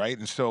Stanford, right?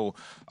 And so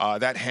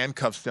that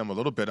handcuffs them a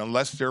little bit.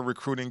 Unless they're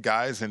recruiting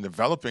guys and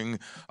developing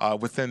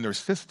within their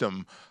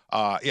system,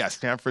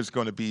 Stanford's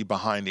going to be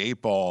behind the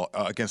 8 ball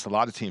against a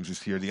lot of teams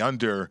this year. The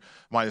under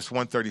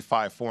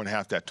 -135,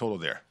 4.5, that total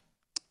there.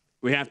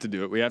 We have to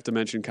do it. We have to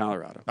mention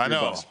Colorado. I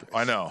know.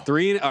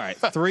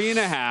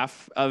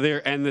 3.5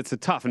 there, and it's a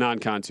tough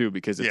non-con too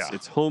because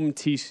it's home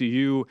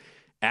TCU,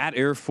 at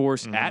Air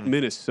Force, at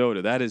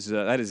Minnesota. That is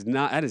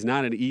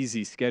not an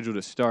easy schedule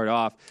to start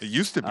off. It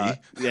used to be.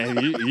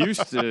 It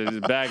used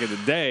to back in the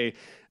day.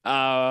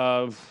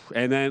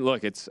 And then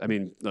look, at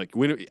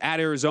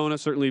Arizona,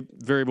 certainly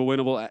very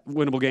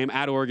winnable game.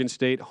 At Oregon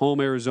State,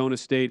 home Arizona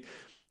State.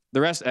 The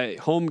rest,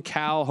 home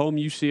Cal, home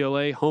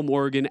UCLA, home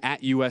Oregon,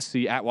 at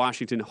USC, at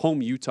Washington,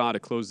 home Utah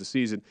to close the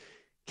season.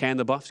 Can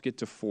the Buffs get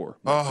to 4?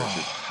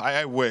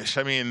 I wish.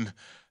 I mean,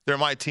 they're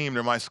my team.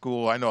 They're my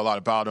school. I know a lot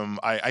about them.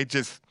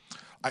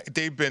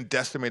 They've been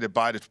decimated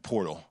by the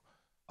portal.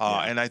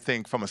 And I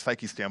think from a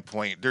psyche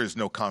standpoint, there's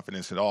no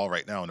confidence at all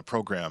right now in the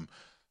program.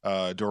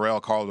 Carl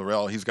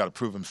Dorrell, he's got to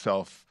prove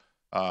himself,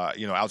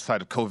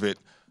 outside of COVID,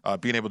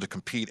 being able to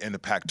compete in the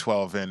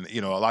Pac-12. And,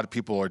 a lot of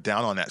people are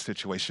down on that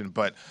situation.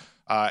 But,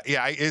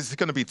 it's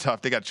going to be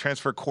tough. They got a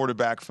transfer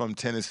quarterback from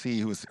Tennessee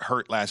who was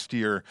hurt last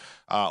year.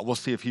 We'll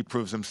see if he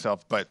proves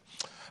himself. But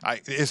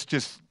there's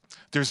just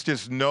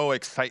no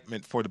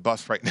excitement for the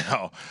Buffs right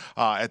now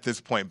at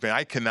this point. Ben,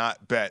 I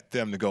cannot bet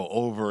them to go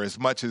over as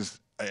much as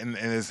and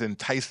as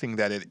enticing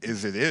that it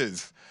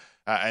is.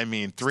 I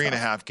mean,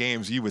 3.5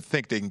 games, you would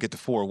think they can get to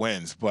 4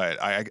 wins,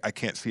 but I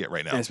can't see it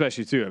right now. And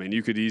especially, too, I mean,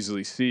 you could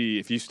easily see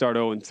if you start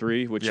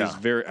 0-3, which is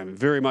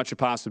very much a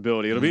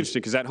possibility. It'll be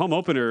interesting because that home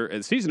opener,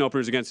 the season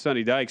opener is against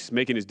Sonny Dykes,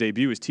 making his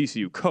debut as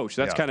TCU coach.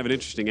 That's kind of an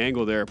interesting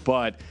angle there,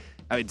 but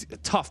it's a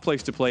tough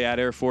place to play at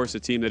Air Force, a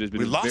team that has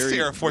been lost to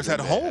Air Force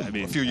at home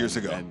a few years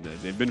ago. And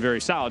they've been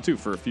very solid, too,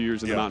 for a few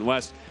years in the Mountain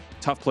West.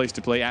 Tough place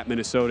to play at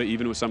Minnesota,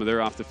 even with some of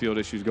their off-the-field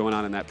issues going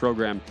on in that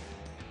program.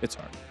 It's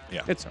hard.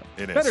 Yeah, it's hard.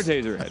 It is. Better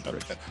days are ahead,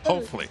 Rich.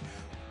 Hopefully.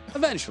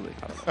 Eventually.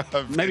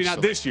 Maybe not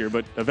this year,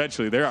 but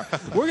eventually there are.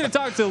 We're going to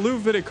talk to Lou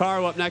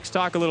Finicaro up next,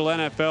 talk a little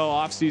NFL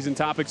offseason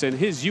topics and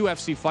his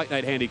UFC Fight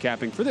Night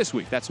handicapping for this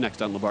week. That's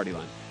next on Lombardi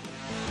Line.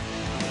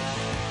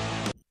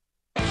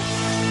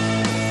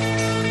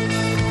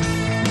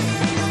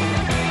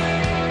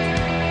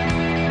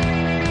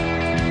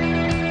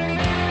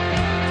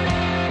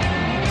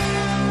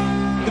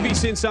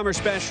 VSiN Summer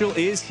Special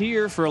is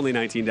here for only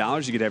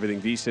 $19. You get everything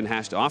VSiN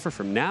has to offer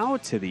from now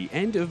to the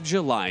end of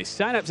July.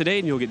 Sign up today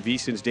and you'll get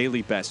VSiN's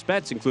daily best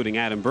bets, including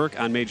Adam Burke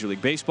on Major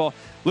League Baseball,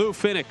 Lou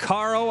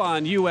Finicaro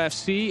on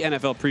UFC,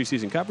 NFL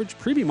preseason coverage,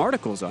 premium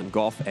articles on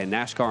golf and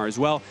NASCAR as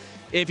well.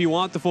 If you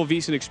want the full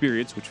VSiN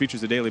experience, which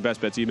features the daily best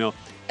bets email,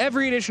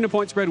 every edition of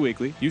Point Spread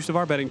Weekly, use of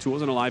our betting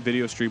tools, and a live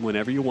video stream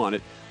whenever you want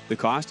it, the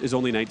cost is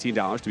only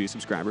 $19 to be a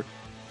subscriber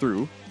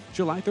through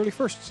July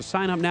 31st. So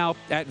sign up now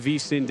at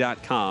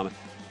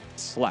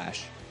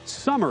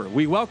vsin.com/summer.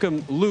 We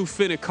welcome Lou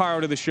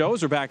Finicaro to the show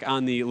as we're back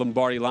on the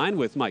Lombardi Line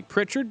with Mike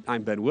Pritchard.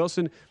 I'm Ben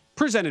Wilson,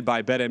 presented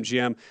by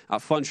BetMGM. A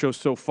fun show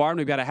so far, and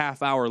we've got a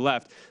half hour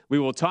left. We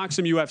will talk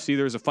some UFC.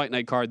 There's a Fight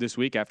Night card this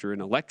week after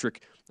an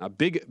electric,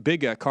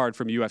 big card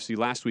from UFC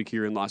last week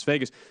here in Las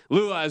Vegas.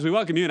 Lou, as we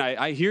welcome you, and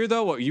I hear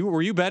though,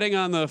 were you betting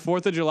on the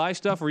 4th of July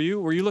stuff? Were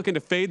you looking to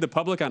fade the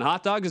public on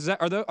hot dogs?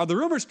 Are the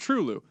rumors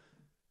true, Lou?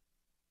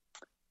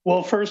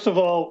 Well, first of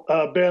all,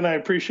 Ben, I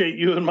appreciate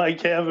you and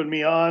Mike having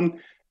me on.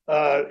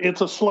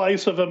 It's a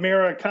slice of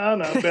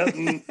Americana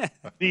betting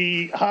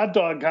the hot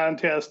dog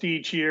contest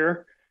each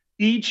year.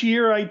 Each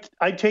year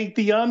I take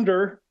the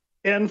under,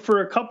 and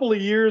for a couple of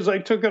years I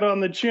took it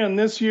on the chin.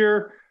 This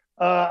year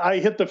I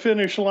hit the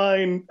finish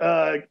line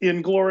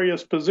in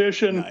glorious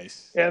position,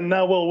 nice. And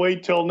now we'll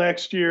wait till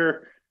next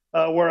year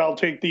where I'll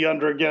take the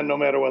under again, no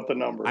matter what the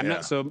number. I'm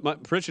not. So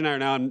Pritch and I are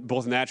now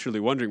both naturally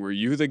wondering: were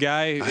you the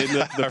guy in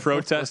the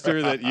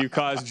protester that you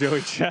caused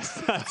Joey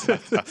Chestnut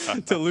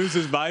to lose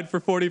his mind for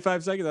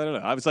 45 seconds? I don't know.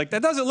 I was like,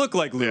 that doesn't look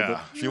like Lou.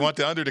 Yeah. If you want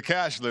the under to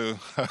cash, Lou.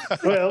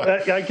 Well,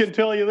 I can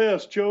tell you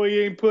this: Joey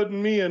ain't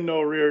putting me in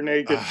no rear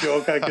naked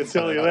joke. I can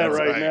tell you that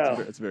right now.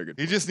 That's very good.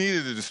 He just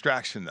needed a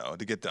distraction though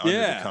to get the under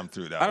to come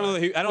through that. I don't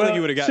think he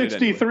would have gotten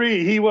 63. It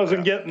anyway. He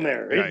wasn't getting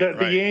there. Right,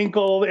 the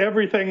ankle,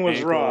 everything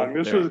was wrong.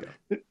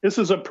 This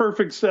is a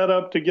perfect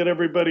setup to get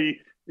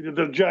everybody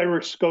the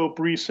gyroscope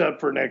reset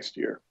for next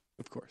year.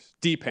 Of course.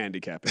 Deep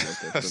handicapping.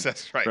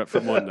 That's right.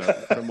 From one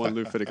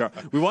Lou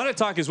Fittipaldi. We want to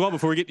talk as well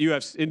before we get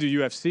into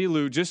UFC,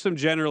 Lou, just some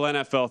general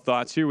NFL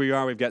thoughts. Here we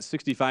are. We've got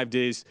 65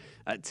 days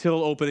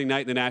till opening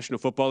night in the National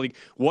Football League.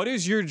 What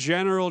is your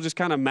general, just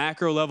kind of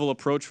macro level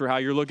approach for how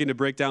you're looking to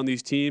break down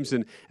these teams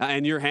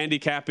and your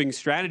handicapping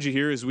strategy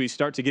here as we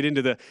start to get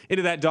into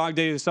that dog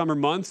day of the summer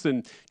months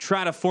and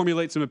try to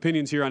formulate some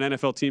opinions here on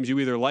NFL teams you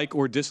either like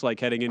or dislike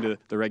heading into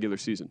the regular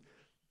season?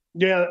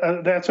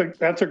 Yeah, that's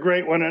a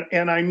great one.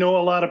 And I know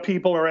a lot of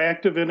people are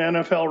active in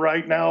NFL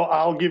right now.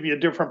 I'll give you a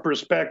different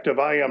perspective.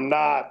 I am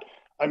not.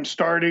 I'm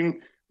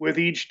starting with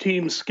each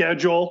team's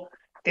schedule.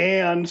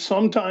 And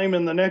sometime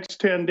in the next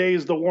 10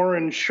 days, the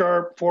Warren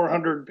Sharp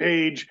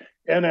 400-page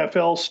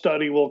NFL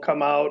study will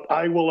come out.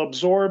 I will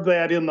absorb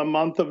that in the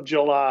month of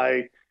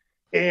July.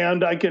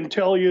 And I can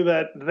tell you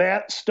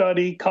that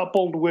study,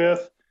 coupled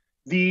with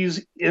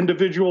these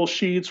individual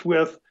sheets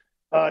with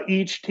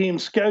each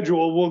team's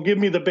schedule, will give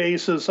me the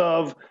basis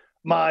of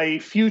my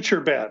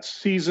future bets,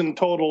 season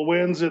total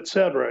wins,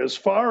 etc. As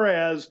far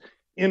as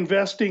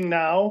investing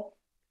now,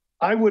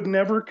 I would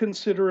never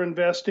consider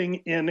investing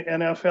in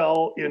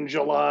NFL in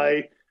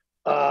July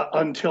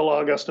until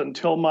August,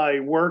 until my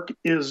work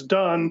is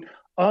done,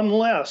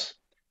 unless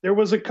there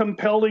was a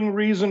compelling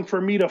reason for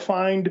me to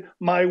find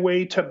my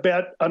way to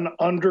bet an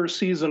under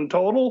season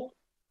total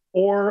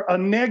or a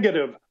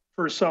negative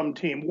for some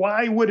team.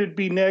 Why would it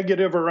be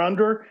negative or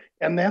under?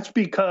 And that's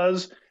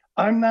because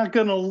I'm not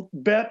going to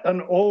bet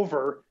an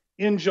over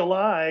in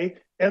July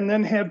and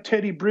then have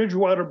Teddy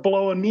Bridgewater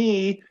blow a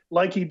knee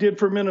like he did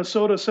for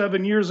Minnesota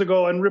 7 years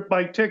ago and rip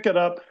my ticket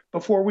up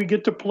before we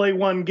get to play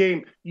one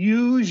game.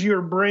 Use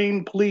your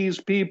brain, please,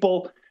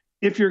 people.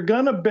 If you're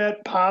going to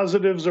bet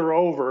positives or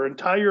over and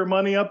tie your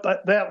money up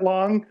that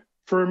long,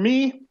 for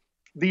me,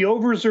 the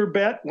overs are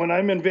bet when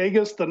I'm in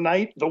Vegas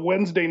the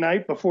Wednesday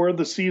night before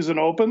the season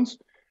opens.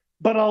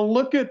 But I'll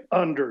look at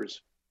unders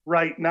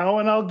right now,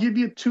 and I'll give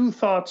you two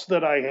thoughts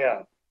that I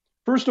have.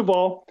 First of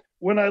all,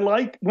 when I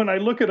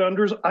look at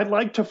unders, I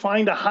like to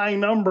find a high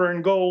number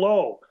and go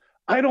low.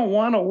 I don't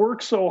want to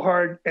work so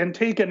hard and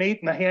take an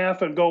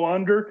 8.5 and go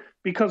under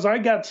because I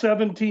got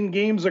 17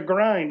 games of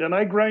grind, and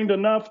I grind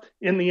enough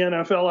in the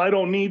NFL. I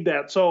don't need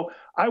that. So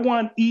I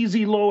want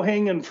easy,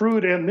 low-hanging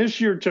fruit, and this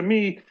year, to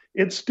me,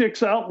 it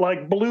sticks out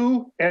like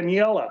blue and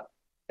yellow,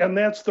 and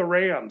that's the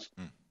Rams.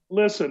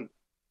 Listen,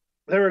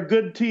 they're a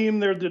good team.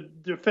 They're the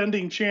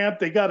defending champ.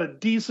 They got a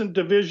decent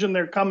division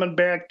they're coming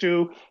back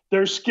to.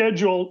 Their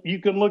schedule, you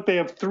can look, they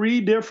have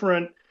 3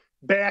 different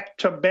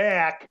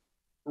back-to-back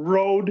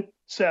road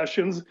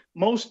sessions.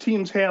 Most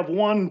teams have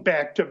one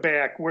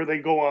back-to-back where they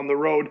go on the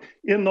road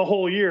in the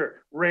whole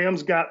year.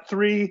 Rams got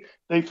 3.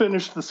 They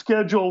finished the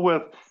schedule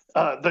with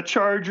the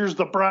Chargers,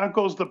 the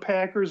Broncos, the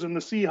Packers, and the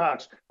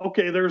Seahawks.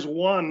 Okay, there's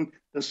one,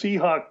 the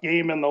Seahawk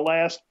game in the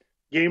last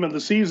game of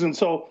the season.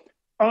 So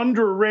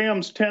under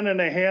Rams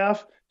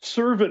 10.5,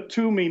 serve it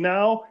to me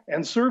now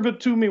and serve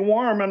it to me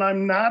warm. And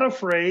I'm not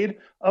afraid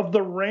of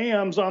the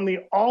Rams on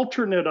the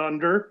alternate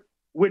under,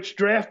 which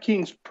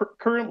DraftKings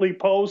currently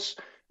posts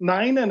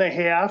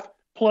 9.5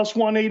 plus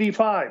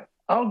 185.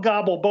 I'll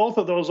gobble both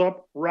of those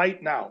up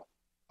right now.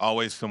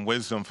 Always some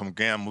wisdom from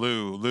Gam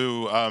Lou.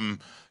 Lou,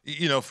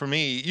 for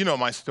me,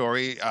 my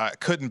story.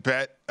 Couldn't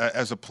bet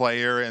as a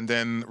player and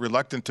then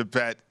reluctant to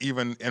bet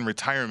even in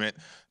retirement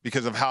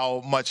because of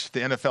how much the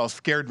NFL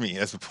scared me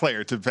as a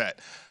player to bet.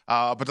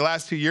 But the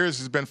last 2 years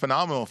has been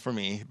phenomenal for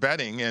me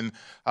betting. And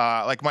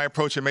like my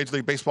approach in Major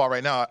League Baseball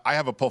right now, I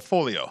have a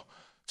portfolio.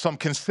 So I'm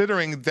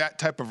considering that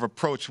type of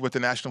approach with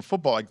the National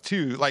Football League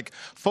too, like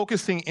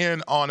focusing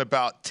in on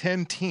about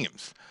 10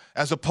 teams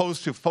as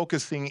opposed to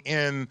focusing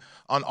in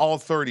on all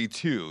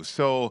 32.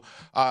 So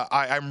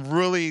I'm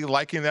really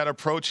liking that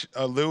approach.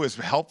 Lou, is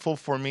helpful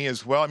for me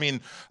as well. I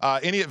mean,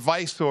 any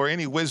advice or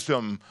any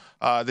wisdom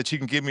that you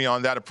can give me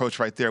on that approach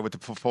right there with the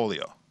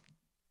portfolio?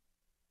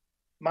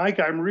 Mike,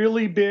 I'm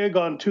really big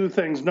on 2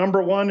 things.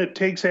 Number one, it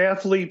takes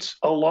athletes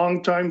a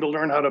long time to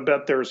learn how to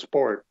bet their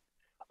sport.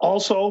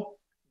 Also,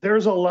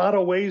 there's a lot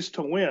of ways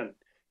to win.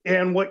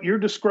 And what you're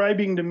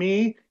describing to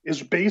me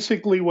is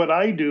basically what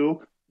I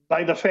do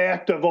by the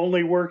fact of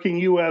only working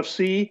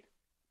UFC,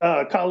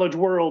 College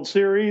World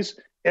Series,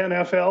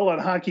 NFL,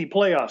 and hockey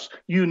playoffs.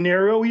 You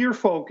narrow your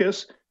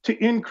focus to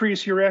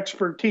increase your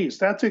expertise.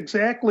 That's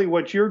exactly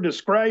what you're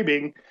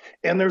describing.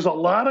 And there's a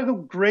lot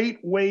of great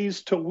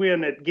ways to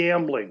win at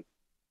gambling.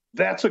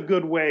 That's a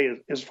good way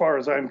as far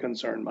as I'm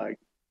concerned, Mike.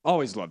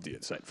 Always love the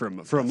insight from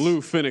Lou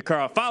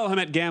Finicaro. Follow him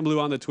at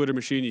Gamblu on the Twitter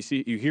machine.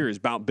 You hear his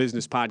Bout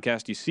Business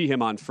podcast. You see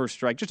him on First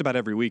Strike just about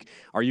every week,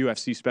 our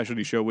UFC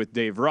specialty show with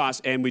Dave Ross.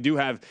 And we do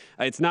have,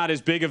 it's not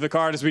as big of the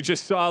card as we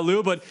just saw,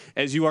 Lou, but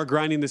as you are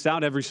grinding this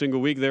out every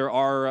single week, there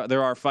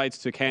are fights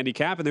to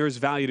handicap, and there is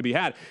value to be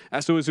had.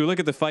 So as we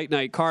look at the fight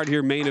night card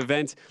here, main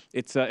event,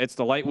 it's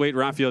the lightweight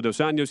Rafael Dos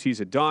Anjos.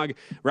 He's a dog.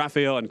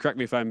 Rafael, and correct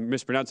me if I'm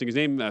mispronouncing his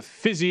name,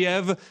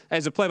 Fiziev.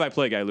 As a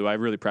play-by-play guy, Lou, I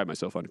really pride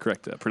myself on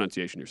correct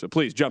pronunciation here. So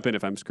please jump in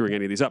if I'm screwing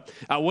any of these up.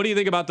 What do you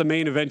think about the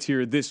main event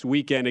here this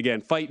weekend?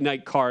 Again, fight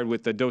night card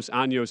with the Dos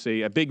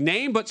Anjos, a big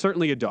name, but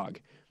certainly a dog.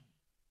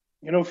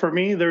 You know, for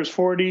me, there's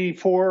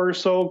 44 or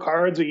so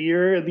cards a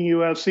year in the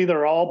UFC.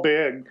 They're all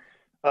big.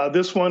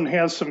 This one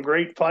has some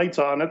great fights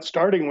on it,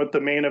 starting with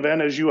the main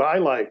event, as you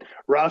highlight.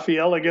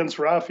 Rafael against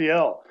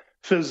Rafael.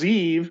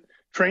 Fiziev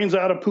trains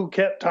out of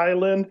Phuket,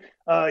 Thailand.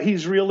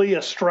 He's really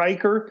a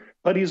striker,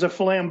 but he's a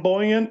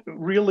flamboyant,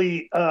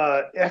 really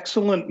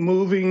excellent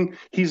moving.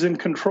 He's in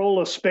control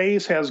of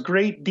space, has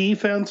great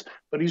defense,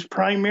 but he's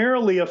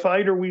primarily a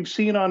fighter we've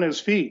seen on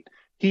his feet.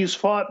 He's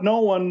fought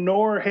no one,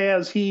 nor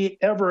has he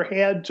ever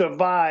had to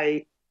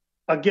vie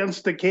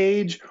against the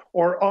cage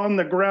or on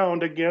the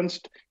ground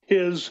against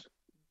his,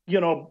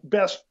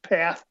 best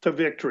path to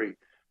victory.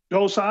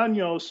 Dos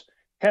Anjos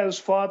has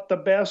fought the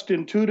best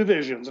in two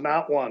divisions,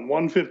 not one,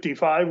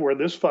 155, where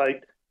this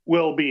fight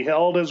will be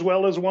held, as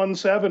well as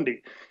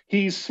 170.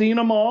 He's seen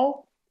them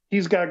all.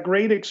 He's got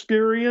great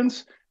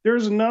experience.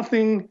 There's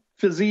nothing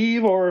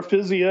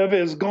Fiziev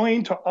is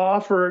going to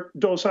offer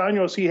Dos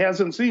Anjos he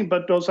hasn't seen,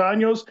 but Dos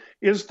Anjos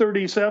is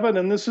 37,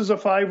 and this is a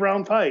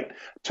 5-round fight.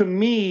 To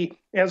me,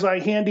 as I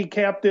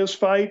handicap this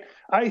fight,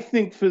 I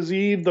think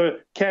Fiziev, the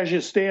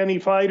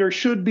Kazahstani fighter,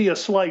 should be a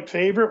slight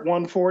favorite,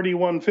 140,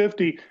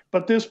 150,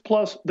 but this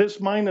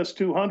minus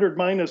 200,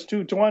 minus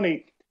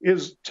 220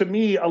 is, to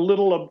me, a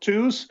little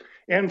obtuse.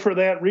 And for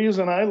that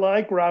reason, I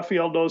like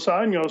Rafael Dos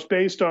Anjos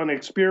based on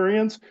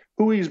experience,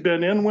 who he's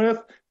been in with,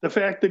 the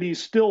fact that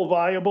he's still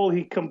viable.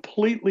 He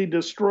completely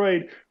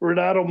destroyed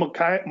Renato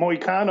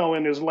Moicano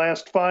in his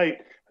last fight.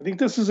 I think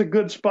this is a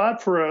good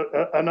spot for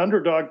an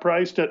underdog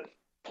priced at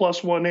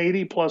plus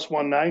 180, plus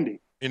 190.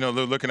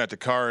 Looking at the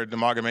card,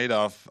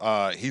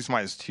 Nurmagomedov, he's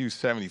minus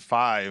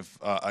 275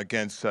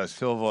 against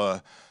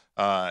Silva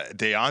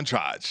de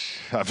Andrade.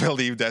 I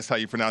believe that's how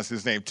you pronounce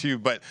his name too.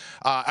 But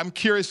I'm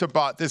curious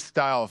about this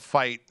style of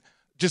fight,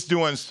 just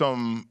doing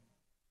some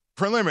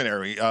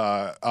preliminary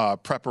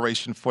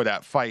preparation for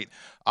that fight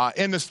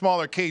in the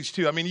smaller cage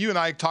too. I mean, you and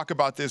I talk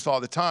about this all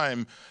the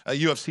time, a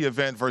UFC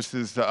event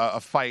versus a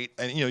fight.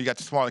 And, you got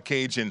the smaller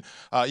cage and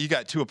you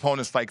got two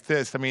opponents like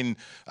this. I mean,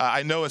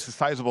 I know it's a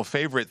sizable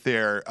favorite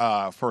there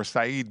for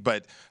Said,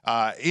 but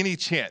any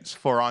chance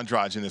for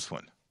Andrade in this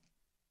one?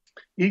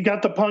 You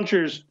got the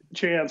puncher's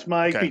chance,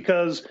 Mike, Okay.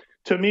 Because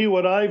to me,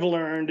 what I've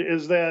learned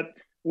is that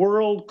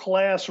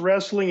world-class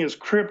wrestling is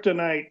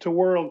kryptonite to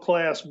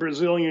world-class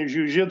Brazilian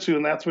jiu-jitsu,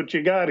 and that's what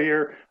you got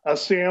here, a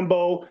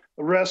Sambo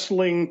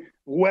wrestling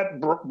wet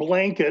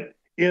blanket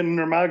in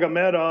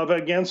Nurmagomedov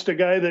against a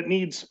guy that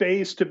needs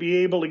space to be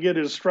able to get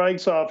his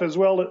strikes off as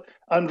well.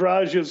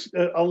 Andrade is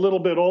a little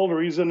bit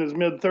older. He's in his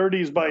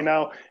mid-30s by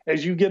now.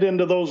 As you get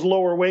into those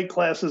lower weight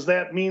classes,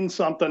 that means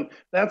something.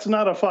 That's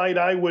not a fight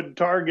I would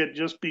target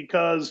just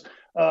because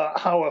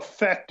how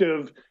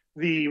effective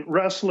the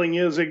wrestling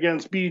is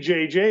against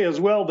BJJ, as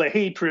well the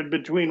hatred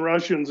between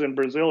Russians and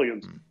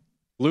Brazilians.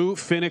 Lou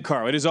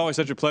Finicaro. It is always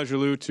such a pleasure,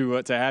 Lou,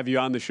 to have you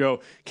on the show.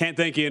 Can't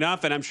thank you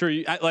enough. And I'm sure,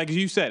 like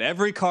you said,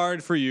 every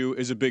card for you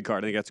is a big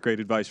card. I think that's great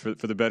advice for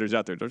the bettors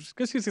out there. Just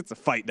because it's a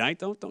fight night,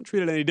 don't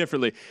treat it any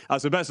differently.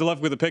 So best of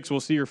luck with the picks. We'll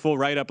see your full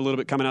write-up a little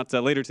bit coming out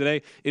later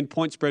today in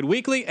Point Spread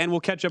Weekly. And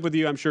we'll catch up with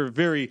you, I'm sure,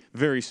 very,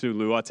 very soon,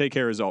 Lou. Take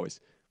care as always.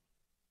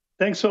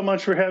 Thanks so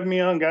much for having me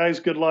on,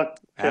 guys. Good luck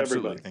to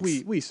Absolutely.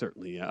 everybody. We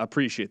certainly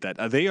appreciate that.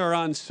 They are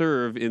on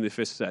serve in the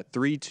fifth set.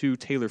 3-2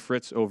 Taylor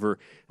Fritz over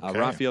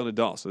Rafael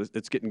Nadal. So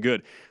it's getting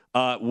good.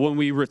 When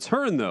we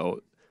return, though,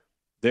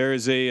 there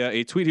is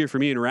a tweet here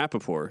from Ian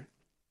Rappaport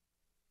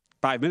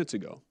 5 minutes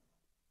ago.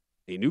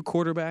 A new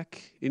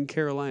quarterback in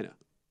Carolina.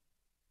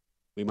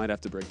 We might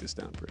have to break this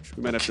down, Pritch.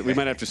 We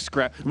might have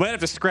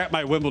to scrap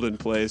my Wimbledon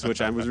plays,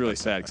 which I was really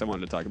sad because I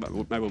wanted to talk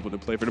about my Wimbledon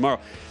play for tomorrow.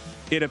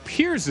 It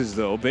appears as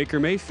though Baker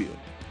Mayfield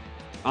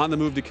on the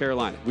move to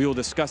Carolina. We will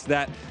discuss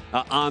that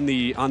on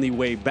the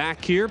way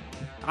back here.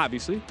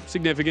 Obviously,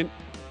 significant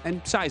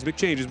and seismic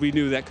changes. We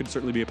knew that could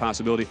certainly be a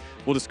possibility.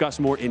 We'll discuss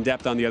more in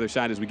depth on the other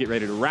side as we get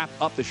ready to wrap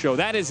up the show.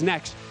 That is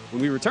next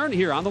when we return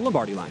here on the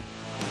Lombardi Line.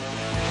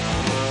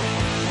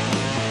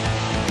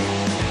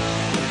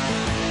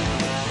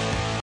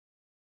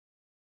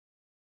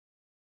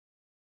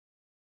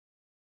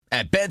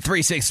 At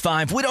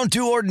Bet365, we don't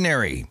do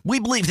ordinary. We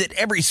believe that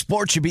every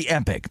sport should be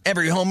epic.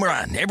 Every home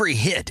run, every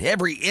hit,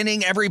 every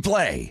inning, every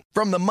play.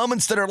 From the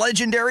moments that are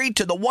legendary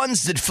to the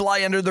ones that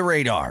fly under the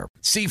radar.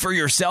 See for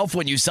yourself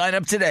when you sign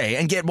up today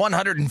and get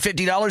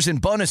 $150 in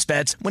bonus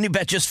bets when you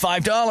bet just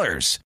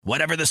 $5.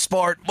 Whatever the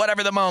sport,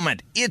 whatever the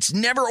moment, it's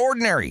never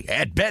ordinary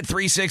at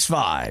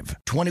Bet365.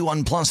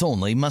 21 plus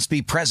only. Must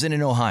be present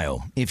in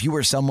Ohio. If you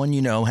or someone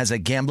you know has a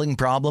gambling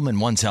problem and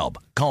wants help,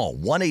 call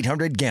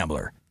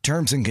 1-800-GAMBLER.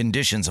 Terms and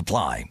conditions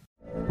apply.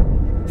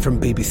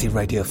 From BBC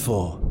Radio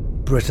 4,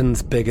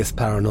 Britain's biggest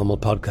paranormal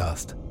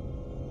podcast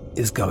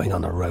is going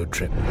on a road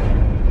trip.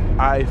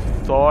 I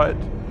thought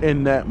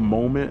in that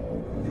moment,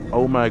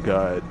 oh my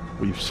God,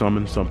 we've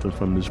summoned something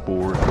from this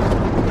board.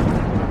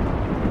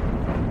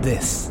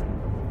 This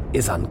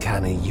is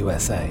Uncanny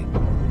USA.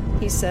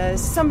 He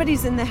says,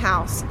 somebody's in the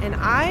house, and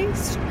I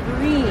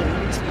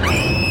screamed.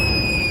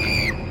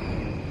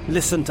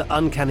 Listen to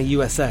Uncanny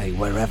USA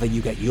wherever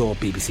you get your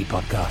BBC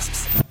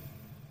podcasts,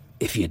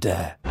 if you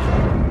dare.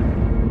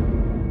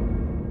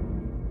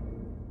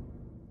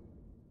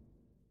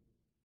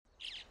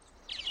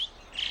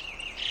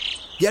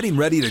 Getting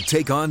ready to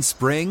take on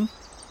spring?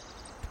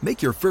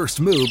 Make your first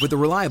move with the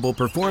reliable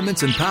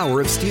performance and power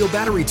of Steel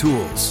battery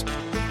tools.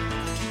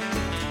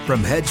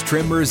 From hedge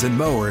trimmers and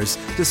mowers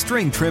to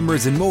string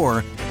trimmers and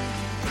more,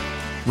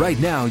 right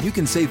now you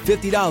can save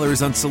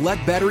 $50 on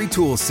select battery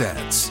tool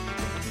sets.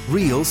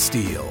 Real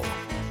Steel.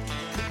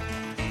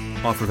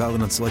 Offer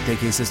valid on select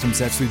AK system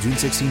sets through June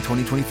 16,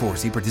 2024.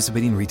 See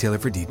participating retailer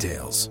for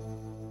details.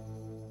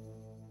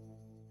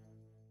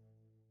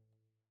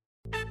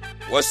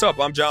 What's up?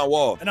 I'm John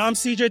Wall. And I'm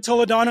CJ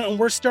Toledano, and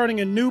we're starting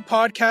a new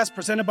podcast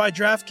presented by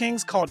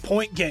DraftKings called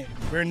Point Game.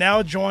 We're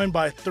now joined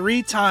by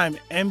three-time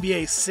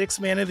NBA Sixth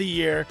Man of the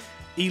Year,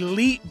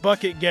 elite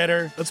bucket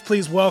getter. Let's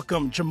please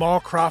welcome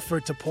Jamal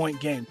Crawford to Point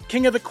Game.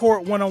 King of the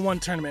Court one-on-one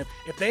tournament.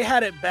 If they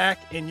had it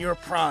back in your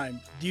prime,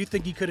 do you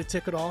think you could have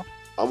took it all?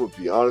 I'm going to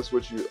be honest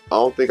with you. I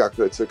don't think I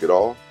could have took it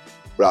all,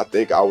 but I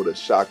think I would have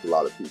shocked a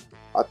lot of people.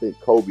 I think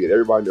Kobe and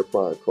everybody in their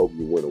prime, Kobe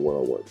would win a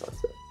one-on-one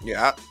contest.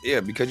 Yeah,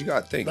 because you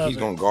got to think he's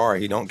going to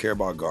guard. He don't care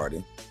about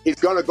guarding. He's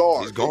going to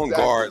guard. He's going to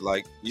guard.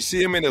 Like, you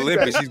see him in the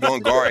Olympics, he's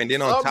going to guard. And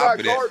then on top of that.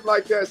 I'm not guarding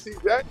like that,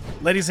 CJ.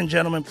 Ladies and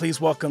gentlemen, please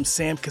welcome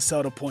Sam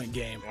Cassell to Point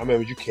Game. I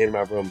remember you came to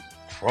my room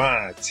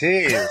crying,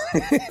 tears,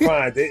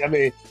 crying. I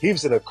mean, he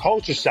was in a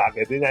culture shock.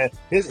 And then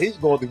he's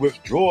going through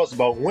withdrawals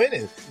about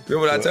winning.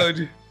 Remember what I told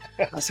you?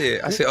 I said,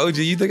 OG,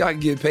 you think I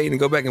can get paid and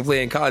go back and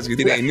play in college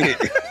because it ain't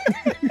it?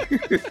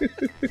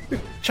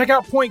 Check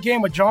out Point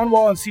Game with John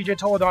Wall and CJ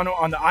Toledano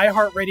on the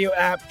iHeartRadio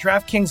app,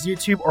 DraftKings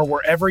YouTube, or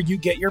wherever you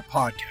get your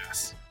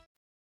podcasts.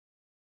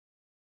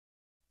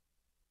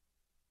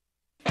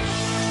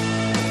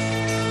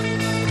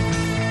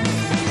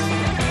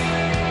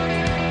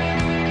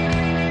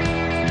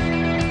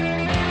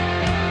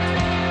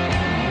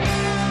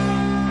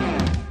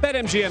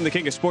 BetMGM, the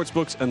king of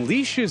sportsbooks,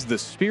 unleashes the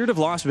spirit of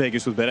Las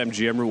Vegas with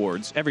BetMGM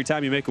Rewards. Every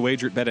time you make a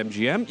wager at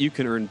BetMGM, you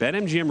can earn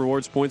BetMGM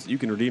Rewards points that you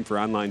can redeem for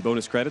online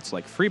bonus credits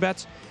like free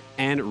bets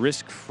and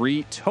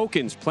risk-free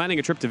tokens. Planning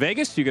a trip to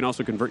Vegas, you can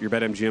also convert your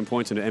BetMGM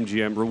points into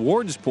MGM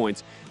Rewards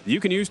points that you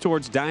can use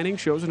towards dining,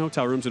 shows, and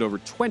hotel rooms at over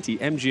 20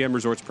 MGM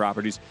Resorts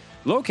properties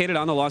located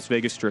on the Las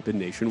Vegas Strip and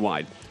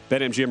nationwide.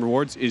 BetMGM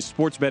Rewards is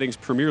sports betting's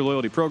premier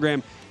loyalty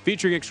program,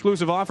 featuring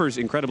exclusive offers,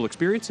 incredible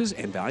experiences,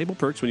 and valuable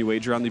perks when you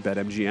wager on the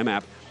BetMGM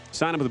app.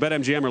 Sign up with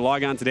BetMGM or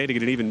log on today to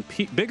get an even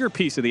bigger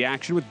piece of the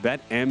action with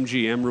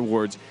BetMGM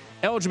Rewards.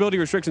 Eligibility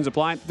restrictions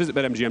apply. Visit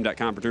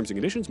BetMGM.com for terms and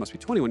conditions. Must be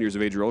 21 years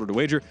of age or older to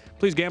wager.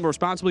 Please gamble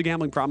responsibly.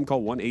 Gambling problem,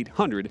 call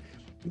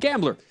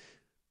 1-800-GAMBLER.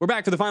 We're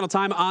back for the final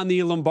time on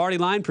the Lombardi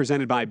Line,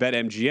 presented by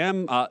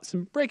BetMGM.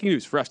 Some breaking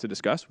news for us to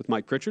discuss with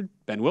Mike Pritchard,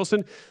 Ben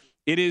Wilson.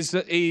 It is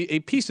a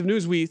piece of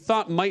news we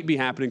thought might be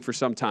happening for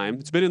some time.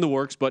 It's been in the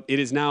works, but it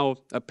is now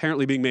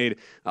apparently being made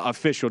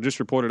official. Just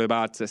reported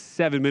about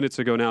 7 minutes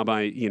ago now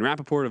by Ian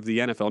Rappaport of the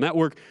NFL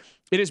Network.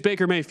 It is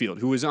Baker Mayfield,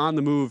 who is on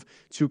the move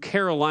to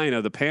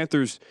Carolina. The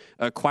Panthers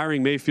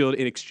acquiring Mayfield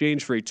in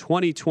exchange for a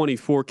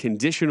 2024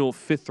 conditional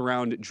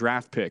fifth-round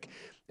draft pick,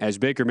 as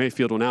Baker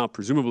Mayfield will now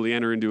presumably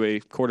enter into a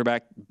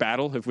quarterback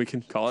battle, if we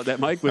can call it that,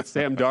 Mike, with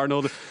Sam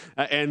Darnold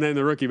and then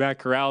the rookie Matt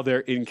Corral there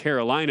in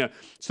Carolina.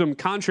 Some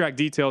contract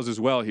details as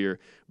well here.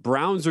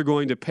 Browns are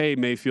going to pay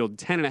Mayfield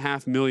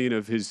 $10.5 million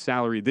of his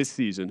salary this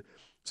season.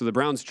 So the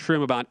Browns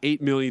trim about $8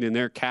 million in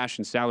their cash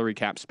and salary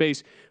cap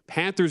space.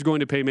 Panthers going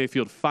to pay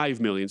Mayfield $5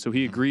 million. So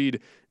he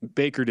agreed,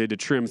 Baker did, to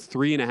trim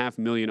 $3.5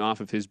 million off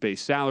of his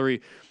base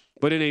salary.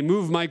 But in a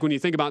move, Mike, when you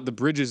think about the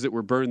bridges that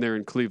were burned there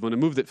in Cleveland, a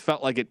move that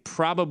felt like it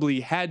probably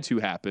had to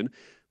happen,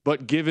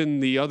 but given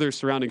the other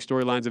surrounding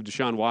storylines of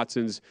Deshaun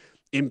Watson's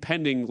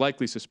impending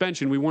likely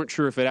suspension, we weren't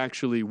sure if it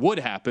actually would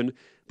happen.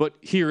 But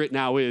here it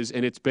now is,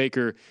 and it's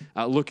Baker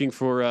looking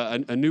for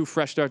a new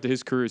fresh start to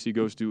his career as he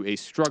goes to a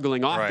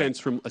struggling offense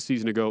from a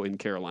season ago in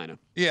Carolina.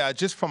 Yeah,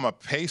 just from a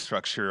pay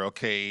structure,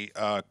 okay,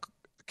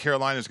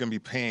 Carolina is going to be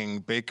paying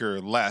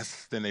Baker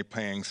less than they're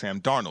paying Sam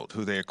Darnold,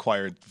 who they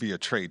acquired via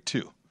trade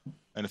too.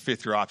 and a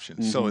fifth-year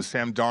option. So is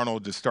Sam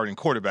Darnold the starting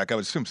quarterback? I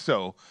would assume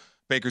so.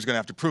 Baker's going to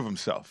have to prove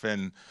himself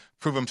in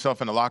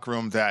the locker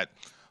room that,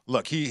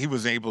 look, he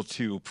was able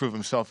to prove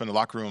himself in the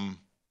locker room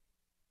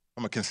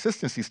from a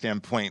consistency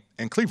standpoint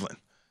in Cleveland.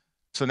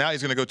 So now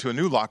he's going to go to a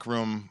new locker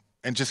room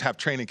and just have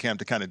training camp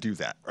to kind of do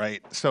that,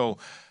 right? So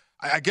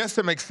I guess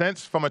it makes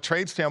sense from a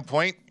trade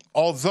standpoint.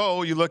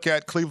 Although you look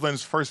at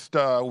Cleveland's first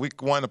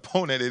week one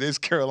opponent, it is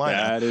Carolina.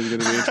 That is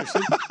going to be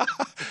interesting.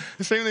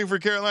 Same thing for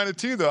Carolina,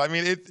 too, though. I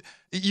mean,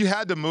 you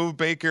had to move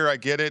Baker. I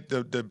get it.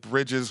 The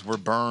bridges were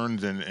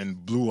burned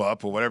and blew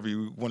up or whatever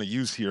you want to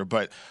use here.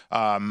 But,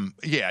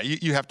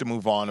 you have to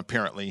move on,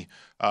 apparently.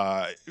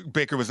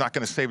 Baker was not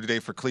going to save the day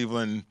for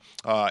Cleveland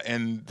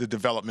and the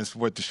developments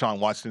with Deshaun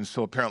Watson.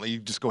 So apparently you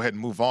just go ahead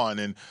and move on.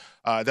 And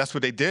that's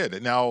what they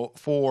did. Now,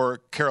 for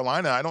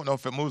Carolina, I don't know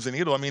if it moves the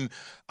needle. I mean,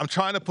 I'm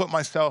trying to put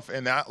myself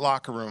in that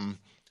locker room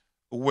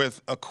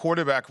with a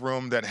quarterback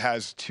room that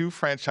has two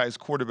franchise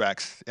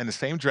quarterbacks in the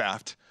same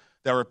draft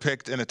that were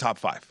picked in the top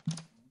 5.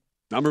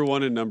 Number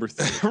 1 and number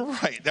 3.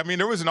 Right. I mean,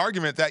 there was an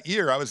argument that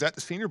year. I was at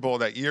the Senior Bowl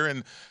that year,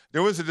 and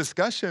there was a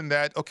discussion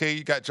that, okay,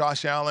 you got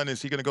Josh Allen.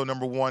 Is he going to go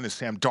number 1? Is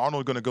Sam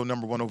Darnold going to go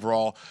number 1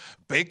 overall?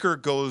 Baker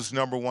goes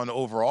number 1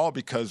 overall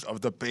because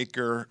of the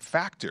Baker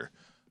factor.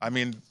 I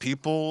mean,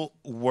 people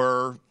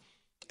were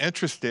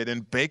interested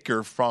in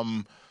Baker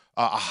from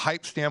a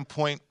hype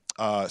standpoint.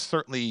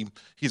 Certainly,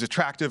 he's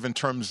attractive in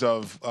terms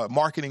of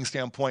marketing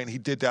standpoint. He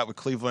did that with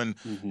Cleveland,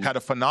 had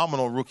a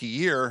phenomenal rookie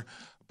year.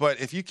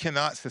 But if you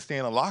cannot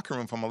sustain a locker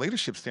room from a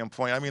leadership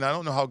standpoint, I mean, I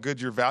don't know how good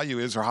your value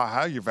is or how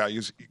high your value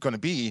is going to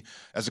be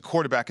as a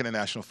quarterback in the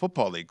National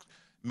Football League.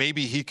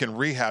 Maybe he can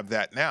rehab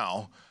that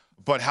now,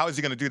 but how is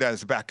he going to do that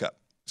as a backup?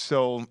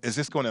 So is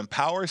this going to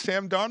empower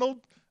Sam Darnold?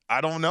 I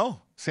don't know.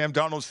 Sam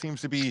Darnold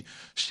seems to be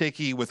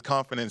shaky with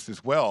confidence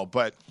as well.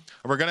 But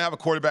we're going to have a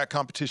quarterback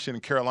competition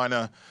in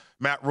Carolina.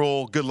 Matt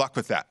Rule, good luck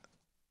with that.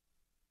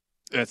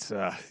 That's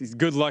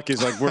good luck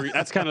is like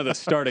that's kind of the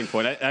starting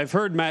point. I've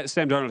heard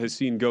Sam Darnold has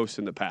seen ghosts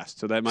in the past,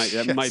 so that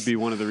might be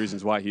one of the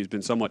reasons why he's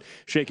been somewhat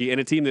shaky.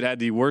 And a team that had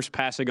the worst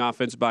passing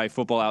offense by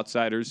Football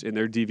Outsiders in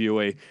their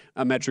DVOA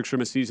metrics from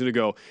a season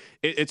ago.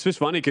 It's just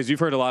funny because you've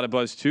heard a lot of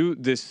buzz too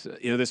this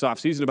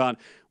offseason about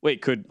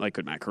could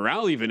Matt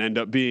Corral even end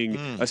up being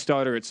a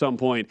starter at some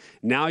point?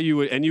 Now you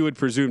would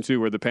presume too,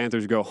 where the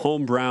Panthers go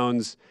home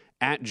Browns,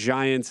 at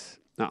Giants,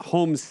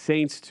 home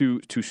Saints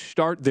to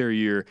start their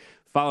year,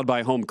 followed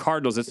by home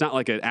Cardinals. It's not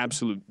like an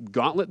absolute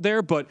gauntlet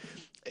there, but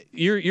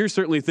you're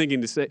certainly thinking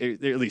to say,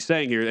 at least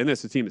saying here, and this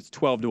is a team that's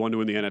 12-1 to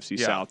win the NFC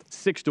South,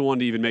 6-1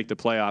 to even make the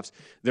playoffs.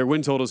 Their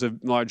win totals have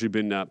largely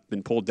been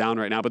pulled down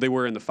right now, but they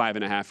were in the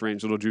 5.5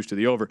 range, little juice to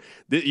the over.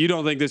 You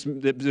don't think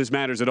this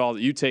matters at all,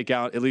 that you take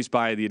out, at least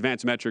by the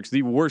advanced metrics,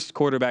 the worst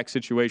quarterback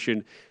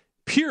situation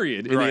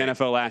period in the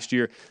NFL last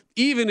year,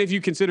 even if you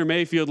consider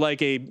Mayfield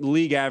like a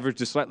league average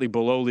to slightly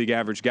below league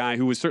average guy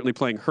who was certainly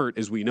playing hurt,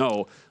 as we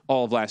know,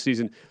 all of last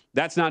season.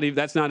 That's not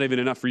even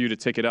enough for you to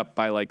tick it up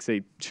by, like,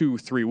 say,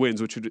 2-3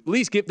 wins, which would at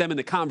least get them in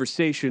the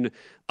conversation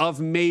of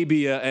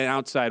maybe an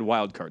outside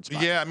wild card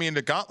spot. Yeah, I mean,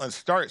 the gauntlet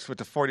starts with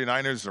the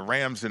 49ers, the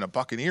Rams, and the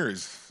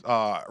Buccaneers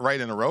right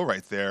in a row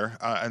right there.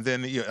 And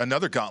then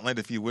another gauntlet,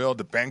 if you will,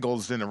 the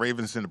Bengals and the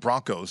Ravens and the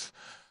Broncos.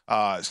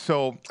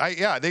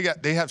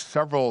 They have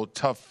several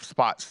tough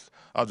spots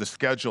of the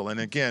schedule. And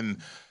again,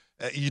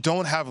 you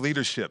don't have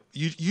leadership.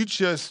 You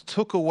just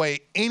took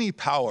away any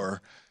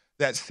power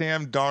that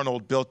Sam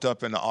Darnold built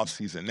up in the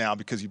offseason now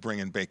because you bring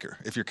in Baker,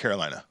 if you're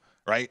Carolina,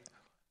 right?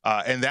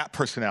 And that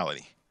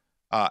personality.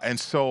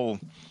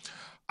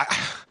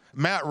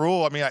 Matt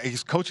Rule, I mean,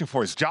 he's coaching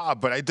for his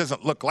job, but it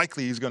doesn't look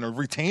likely he's going to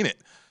retain it.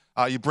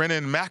 You bring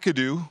in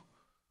McAdoo,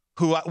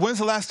 when's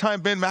the last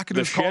time Ben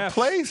McAdoo called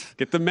plays?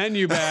 Get the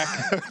menu back.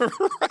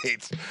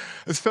 Right.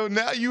 So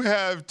now you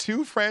have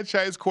two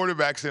franchise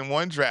quarterbacks in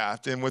one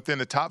draft and within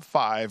the top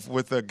 5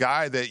 with a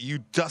guy that you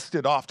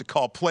dusted off to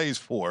call plays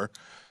for,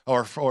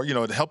 or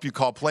to help you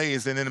call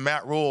plays. And then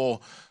Matt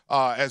Rule,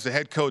 as a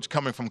head coach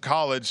coming from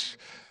college,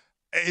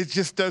 it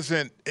just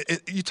doesn't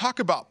you talk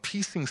about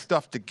piecing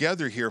stuff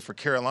together here for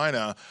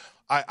Carolina.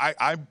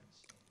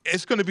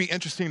 It's going to be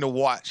interesting to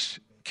watch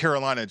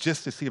Carolina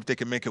just to see if they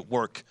can make it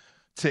work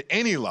to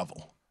any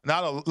level,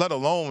 let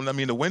alone, I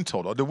mean, the win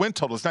total. The win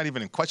total is not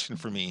even in question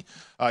for me.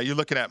 You're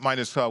looking at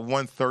minus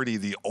 130,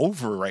 the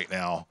over right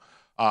now.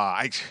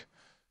 I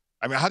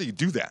mean, how do you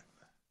do that?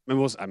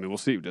 We'll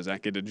see. Does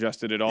that get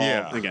adjusted at all?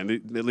 Yeah. Again,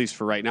 at least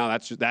for right now,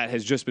 that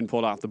has just been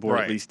pulled off the board,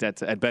 right, at least at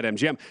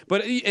BetMGM.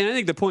 But and I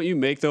think the point you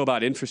make though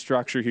about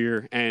infrastructure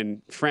here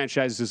and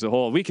franchises as a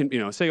whole, we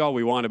can say all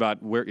we want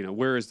about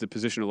where is the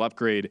positional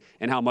upgrade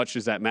and how much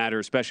does that matter,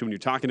 especially when you're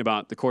talking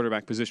about the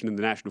quarterback position in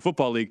the National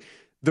Football League.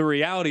 The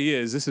reality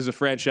is this is a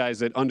franchise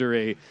that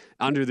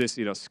under this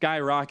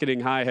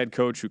skyrocketing high head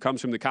coach who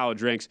comes from the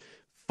college ranks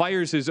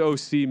fires his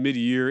OC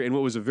mid-year in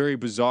what was a very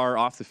bizarre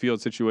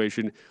off-the-field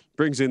situation,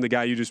 brings in the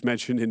guy you just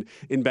mentioned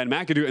in Ben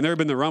McAdoo. And there have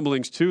been the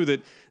rumblings, too,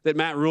 that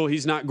Matt Rule,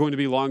 he's not going to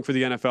be long for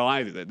the NFL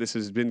either. That this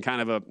has been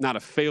kind of not a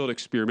failed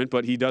experiment,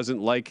 but he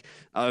doesn't like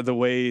the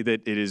way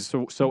that it is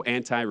so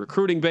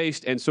anti-recruiting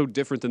based and so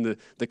different than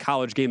the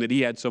college game that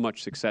he had so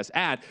much success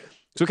at.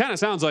 So it kind of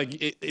sounds like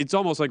it's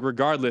almost like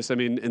regardless, I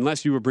mean,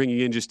 unless you were bringing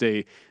in just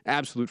a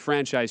absolute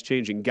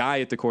franchise-changing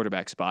guy at the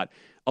quarterback spot,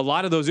 a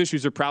lot of those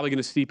issues are probably going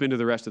to seep into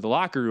the rest of the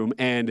locker room.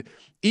 And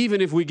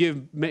even if we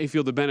give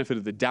Mayfield the benefit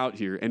of the doubt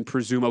here and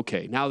presume,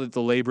 okay, now that the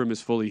labrum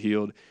is fully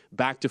healed,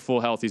 back to full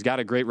health, he's got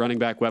a great running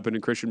back weapon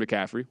in Christian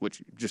McCaffrey,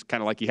 which just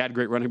kind of like he had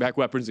great running back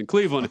weapons in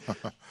Cleveland.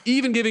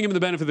 Even giving him the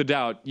benefit of the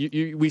doubt,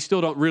 we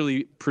still don't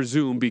really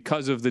presume,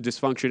 because of the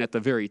dysfunction at the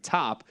very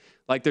top,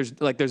 like there's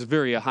a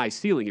very high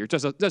ceiling here. It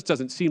just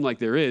doesn't seem like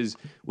there is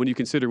when you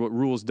consider what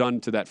Rule's done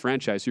to that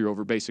franchise here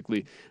over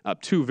basically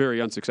 2 very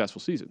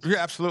unsuccessful seasons. Yeah,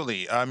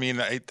 absolutely. I mean,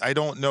 I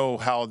don't know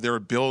how they're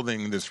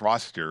building this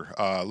roster,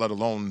 let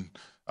alone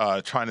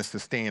trying to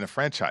sustain a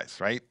franchise,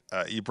 right?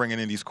 You bring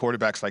in these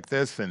quarterbacks like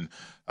this, and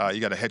you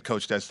got a head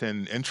coach that's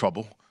in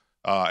trouble.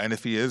 And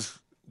if he is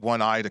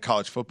one eye to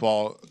college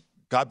football,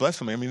 God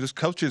bless him. I mean, there's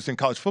coaches in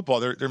college football,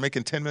 they're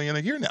making $10 million a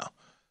year now.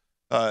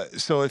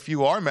 So if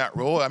you are Matt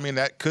Rule, I mean,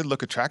 that could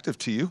look attractive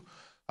to you.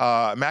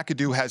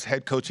 McAdoo has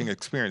head coaching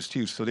experience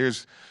too. So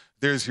there's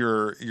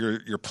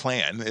your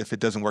plan if it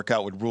doesn't work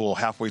out with Rule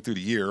halfway through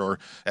the year, or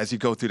as you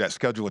go through that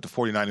schedule with the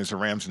 49ers, the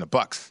Rams, and the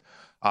Bucks.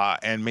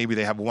 And maybe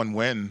they have one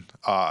win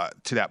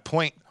to that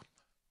point.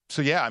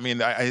 So, yeah, I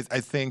mean, I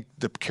think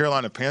the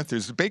Carolina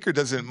Panthers, Baker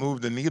doesn't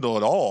move the needle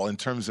at all in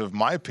terms of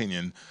my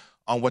opinion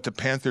on what the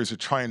Panthers are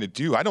trying to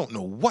do. I don't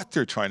know what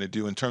they're trying to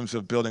do in terms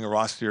of building a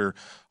roster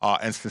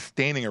and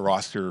sustaining a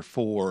roster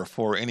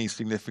for any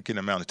significant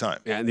amount of time.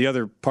 Yeah, and the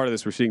other part of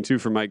this we're seeing, too,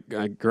 from Mike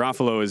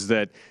Garofalo is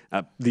that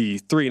the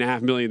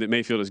 $3.5 million that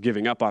Mayfield is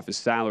giving up off his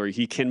salary,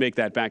 he can make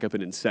that back up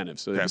in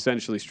incentives. So they've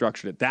essentially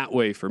structured it that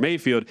way for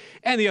Mayfield.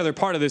 And the other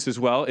part of this as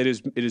well, it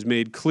is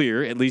made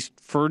clear, at least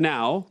for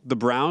now, the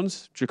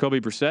Browns,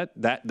 Jacoby Brissett,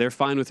 that they're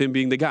fine with him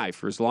being the guy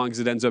for as long as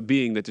it ends up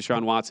being that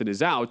Deshaun Watson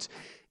is out.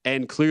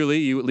 And clearly,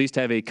 you at least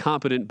have a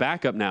competent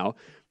backup now.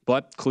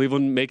 But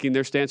Cleveland making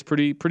their stance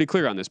pretty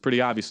clear on this, pretty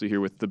obviously here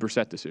with the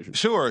Brissett decision.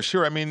 Sure.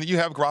 I mean, you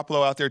have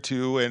Garoppolo out there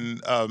too,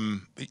 and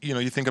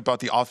you think about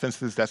the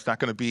offenses. That's not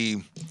going to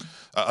be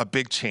a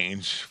big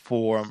change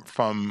from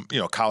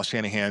Kyle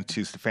Shanahan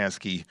to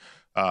Stefanski.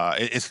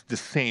 It's the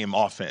same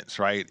offense,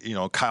 right?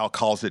 Kyle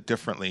calls it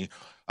differently.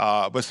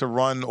 But it's a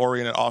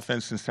run-oriented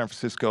offense in San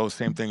Francisco,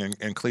 same thing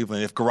in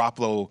Cleveland. If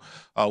Garoppolo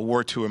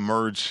were to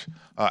emerge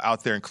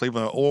out there in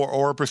Cleveland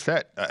or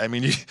Brissett, I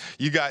mean,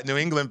 you got New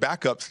England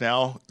backups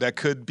now that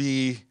could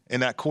be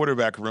in that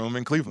quarterback room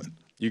in Cleveland.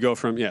 You go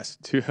from,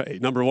 to a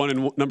number 1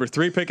 and number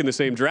 3 pick in the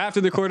same draft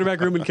in the quarterback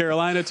room in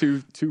Carolina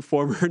to 2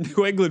 former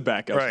New England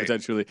backups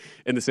potentially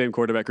in the same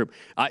quarterback room.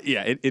 That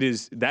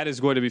is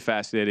going to be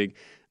fascinating.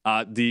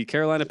 The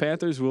Carolina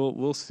Panthers,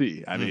 we'll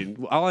see. I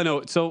mean, all I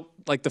know, so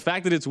like the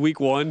fact that it's week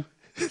 1,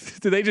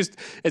 do they just,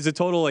 as a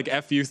total like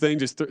FU thing,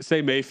 just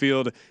say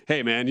Mayfield,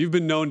 hey man, you've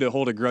been known to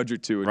hold a grudge or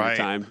two in your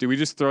time. Do we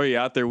just throw you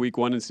out there week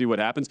 1 and see what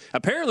happens?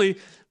 Apparently,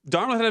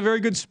 Darnold had a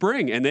very good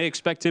spring, and they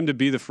expect him to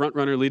be the front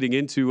runner leading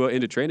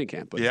into training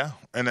camp. But yeah,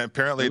 and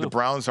apparently the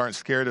Browns aren't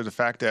scared of the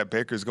fact that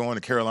Baker's going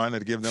to Carolina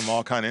to give them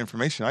all kind of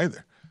information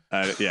either.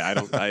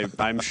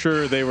 I'm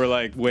sure they were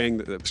like weighing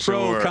the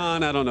pro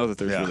con. I don't know that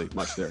there's really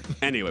much there.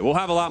 Anyway, we'll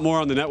have a lot more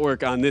on the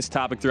network on this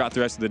topic throughout the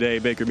rest of the day.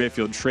 Baker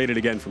Mayfield traded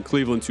again from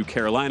Cleveland to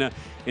Carolina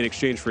in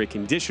exchange for a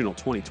conditional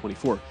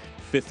 2024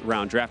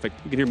 5th-round draft pick.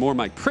 You can hear more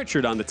Mike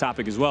Pritchard on the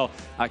topic as well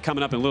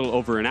coming up in a little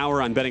over an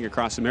hour on Betting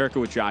Across America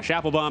with Josh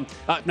Applebaum.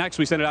 Next,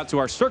 we send it out to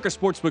our Circa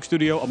Sportsbook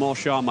studio, Amal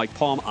Shaw, Mike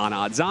Palm on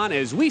Odds On,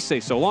 as we say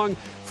so long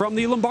from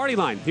the Lombardi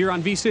Line here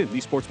on VSiN, the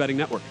Sports Betting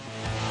Network.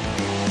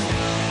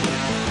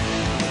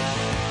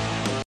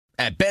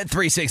 At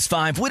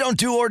Bet365, we don't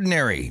do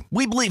ordinary.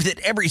 We believe that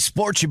every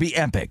sport should be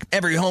epic.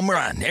 Every home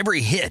run,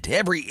 every hit,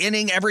 every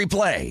inning, every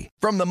play.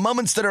 From the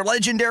moments that are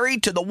legendary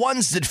to the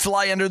ones that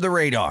fly under the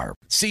radar.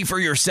 See for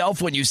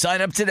yourself when you sign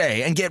up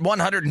today and get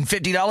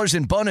 $150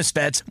 in bonus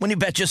bets when you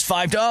bet just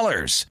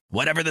 $5.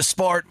 Whatever the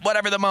sport,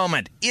 whatever the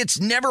moment, it's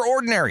never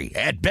ordinary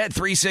at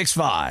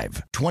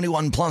Bet365.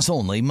 21 plus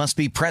only. Must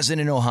be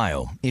present in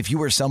Ohio. If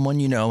you or someone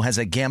you know has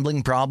a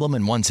gambling problem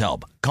and wants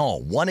help,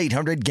 call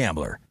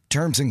 1-800-GAMBLER.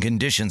 Terms and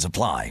conditions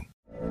apply.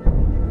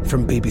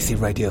 From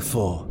BBC Radio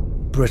 4,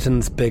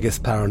 Britain's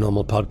biggest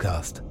paranormal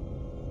podcast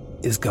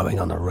is going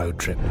on a road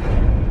trip.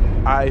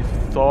 I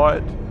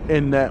thought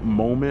in that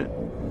moment,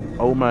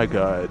 oh my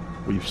God,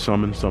 we've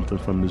summoned something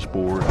from this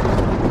board.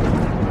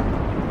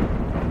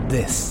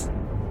 This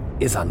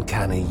is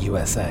Uncanny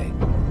USA.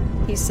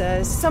 He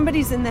says,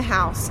 somebody's in the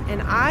house,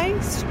 and I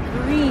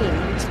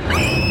screamed.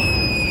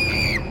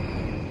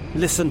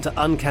 Listen to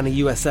Uncanny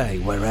USA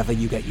wherever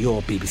you get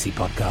your BBC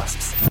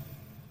podcasts,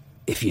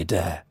 if you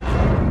dare.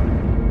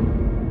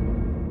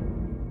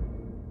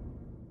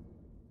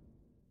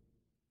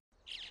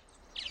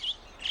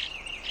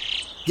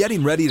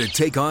 Getting ready to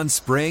take on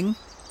spring?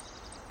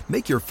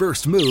 Make your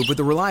first move with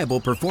the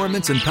reliable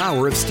performance and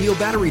power of Steel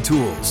battery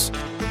tools.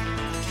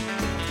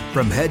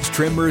 From hedge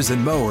trimmers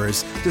and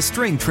mowers to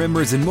string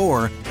trimmers and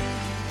more,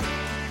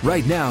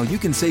 right now you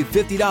can save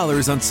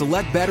 $50 on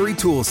select battery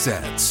tool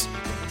sets.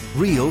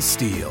 Real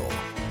Steel.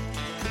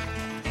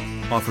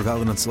 Offer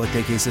valid on select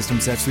AK system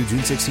sets through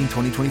June 16,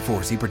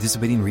 2024. See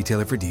participating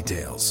retailer for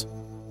details.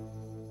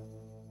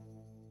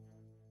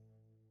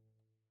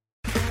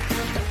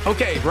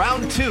 Okay,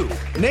 round two.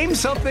 Name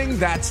something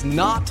that's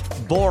not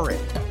boring.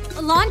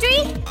 A laundry?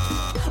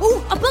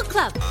 Ooh, a book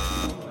club.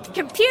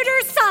 Computer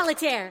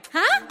solitaire,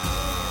 huh?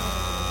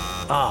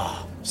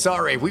 Ah, oh,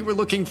 sorry, we were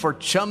looking for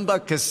Chumba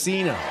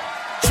Casino.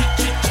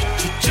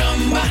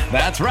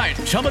 That's right,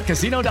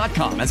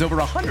 ChumbaCasino.com has over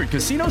 100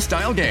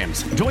 casino-style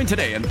games. Join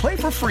today and play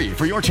for free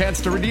for your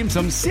chance to redeem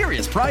some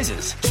serious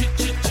prizes.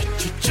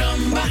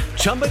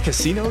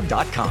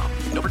 ChumbaCasino.com.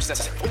 No purchase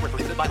necessary. Void where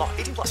prohibited by law.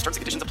 18+ terms and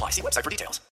conditions apply. See website for details.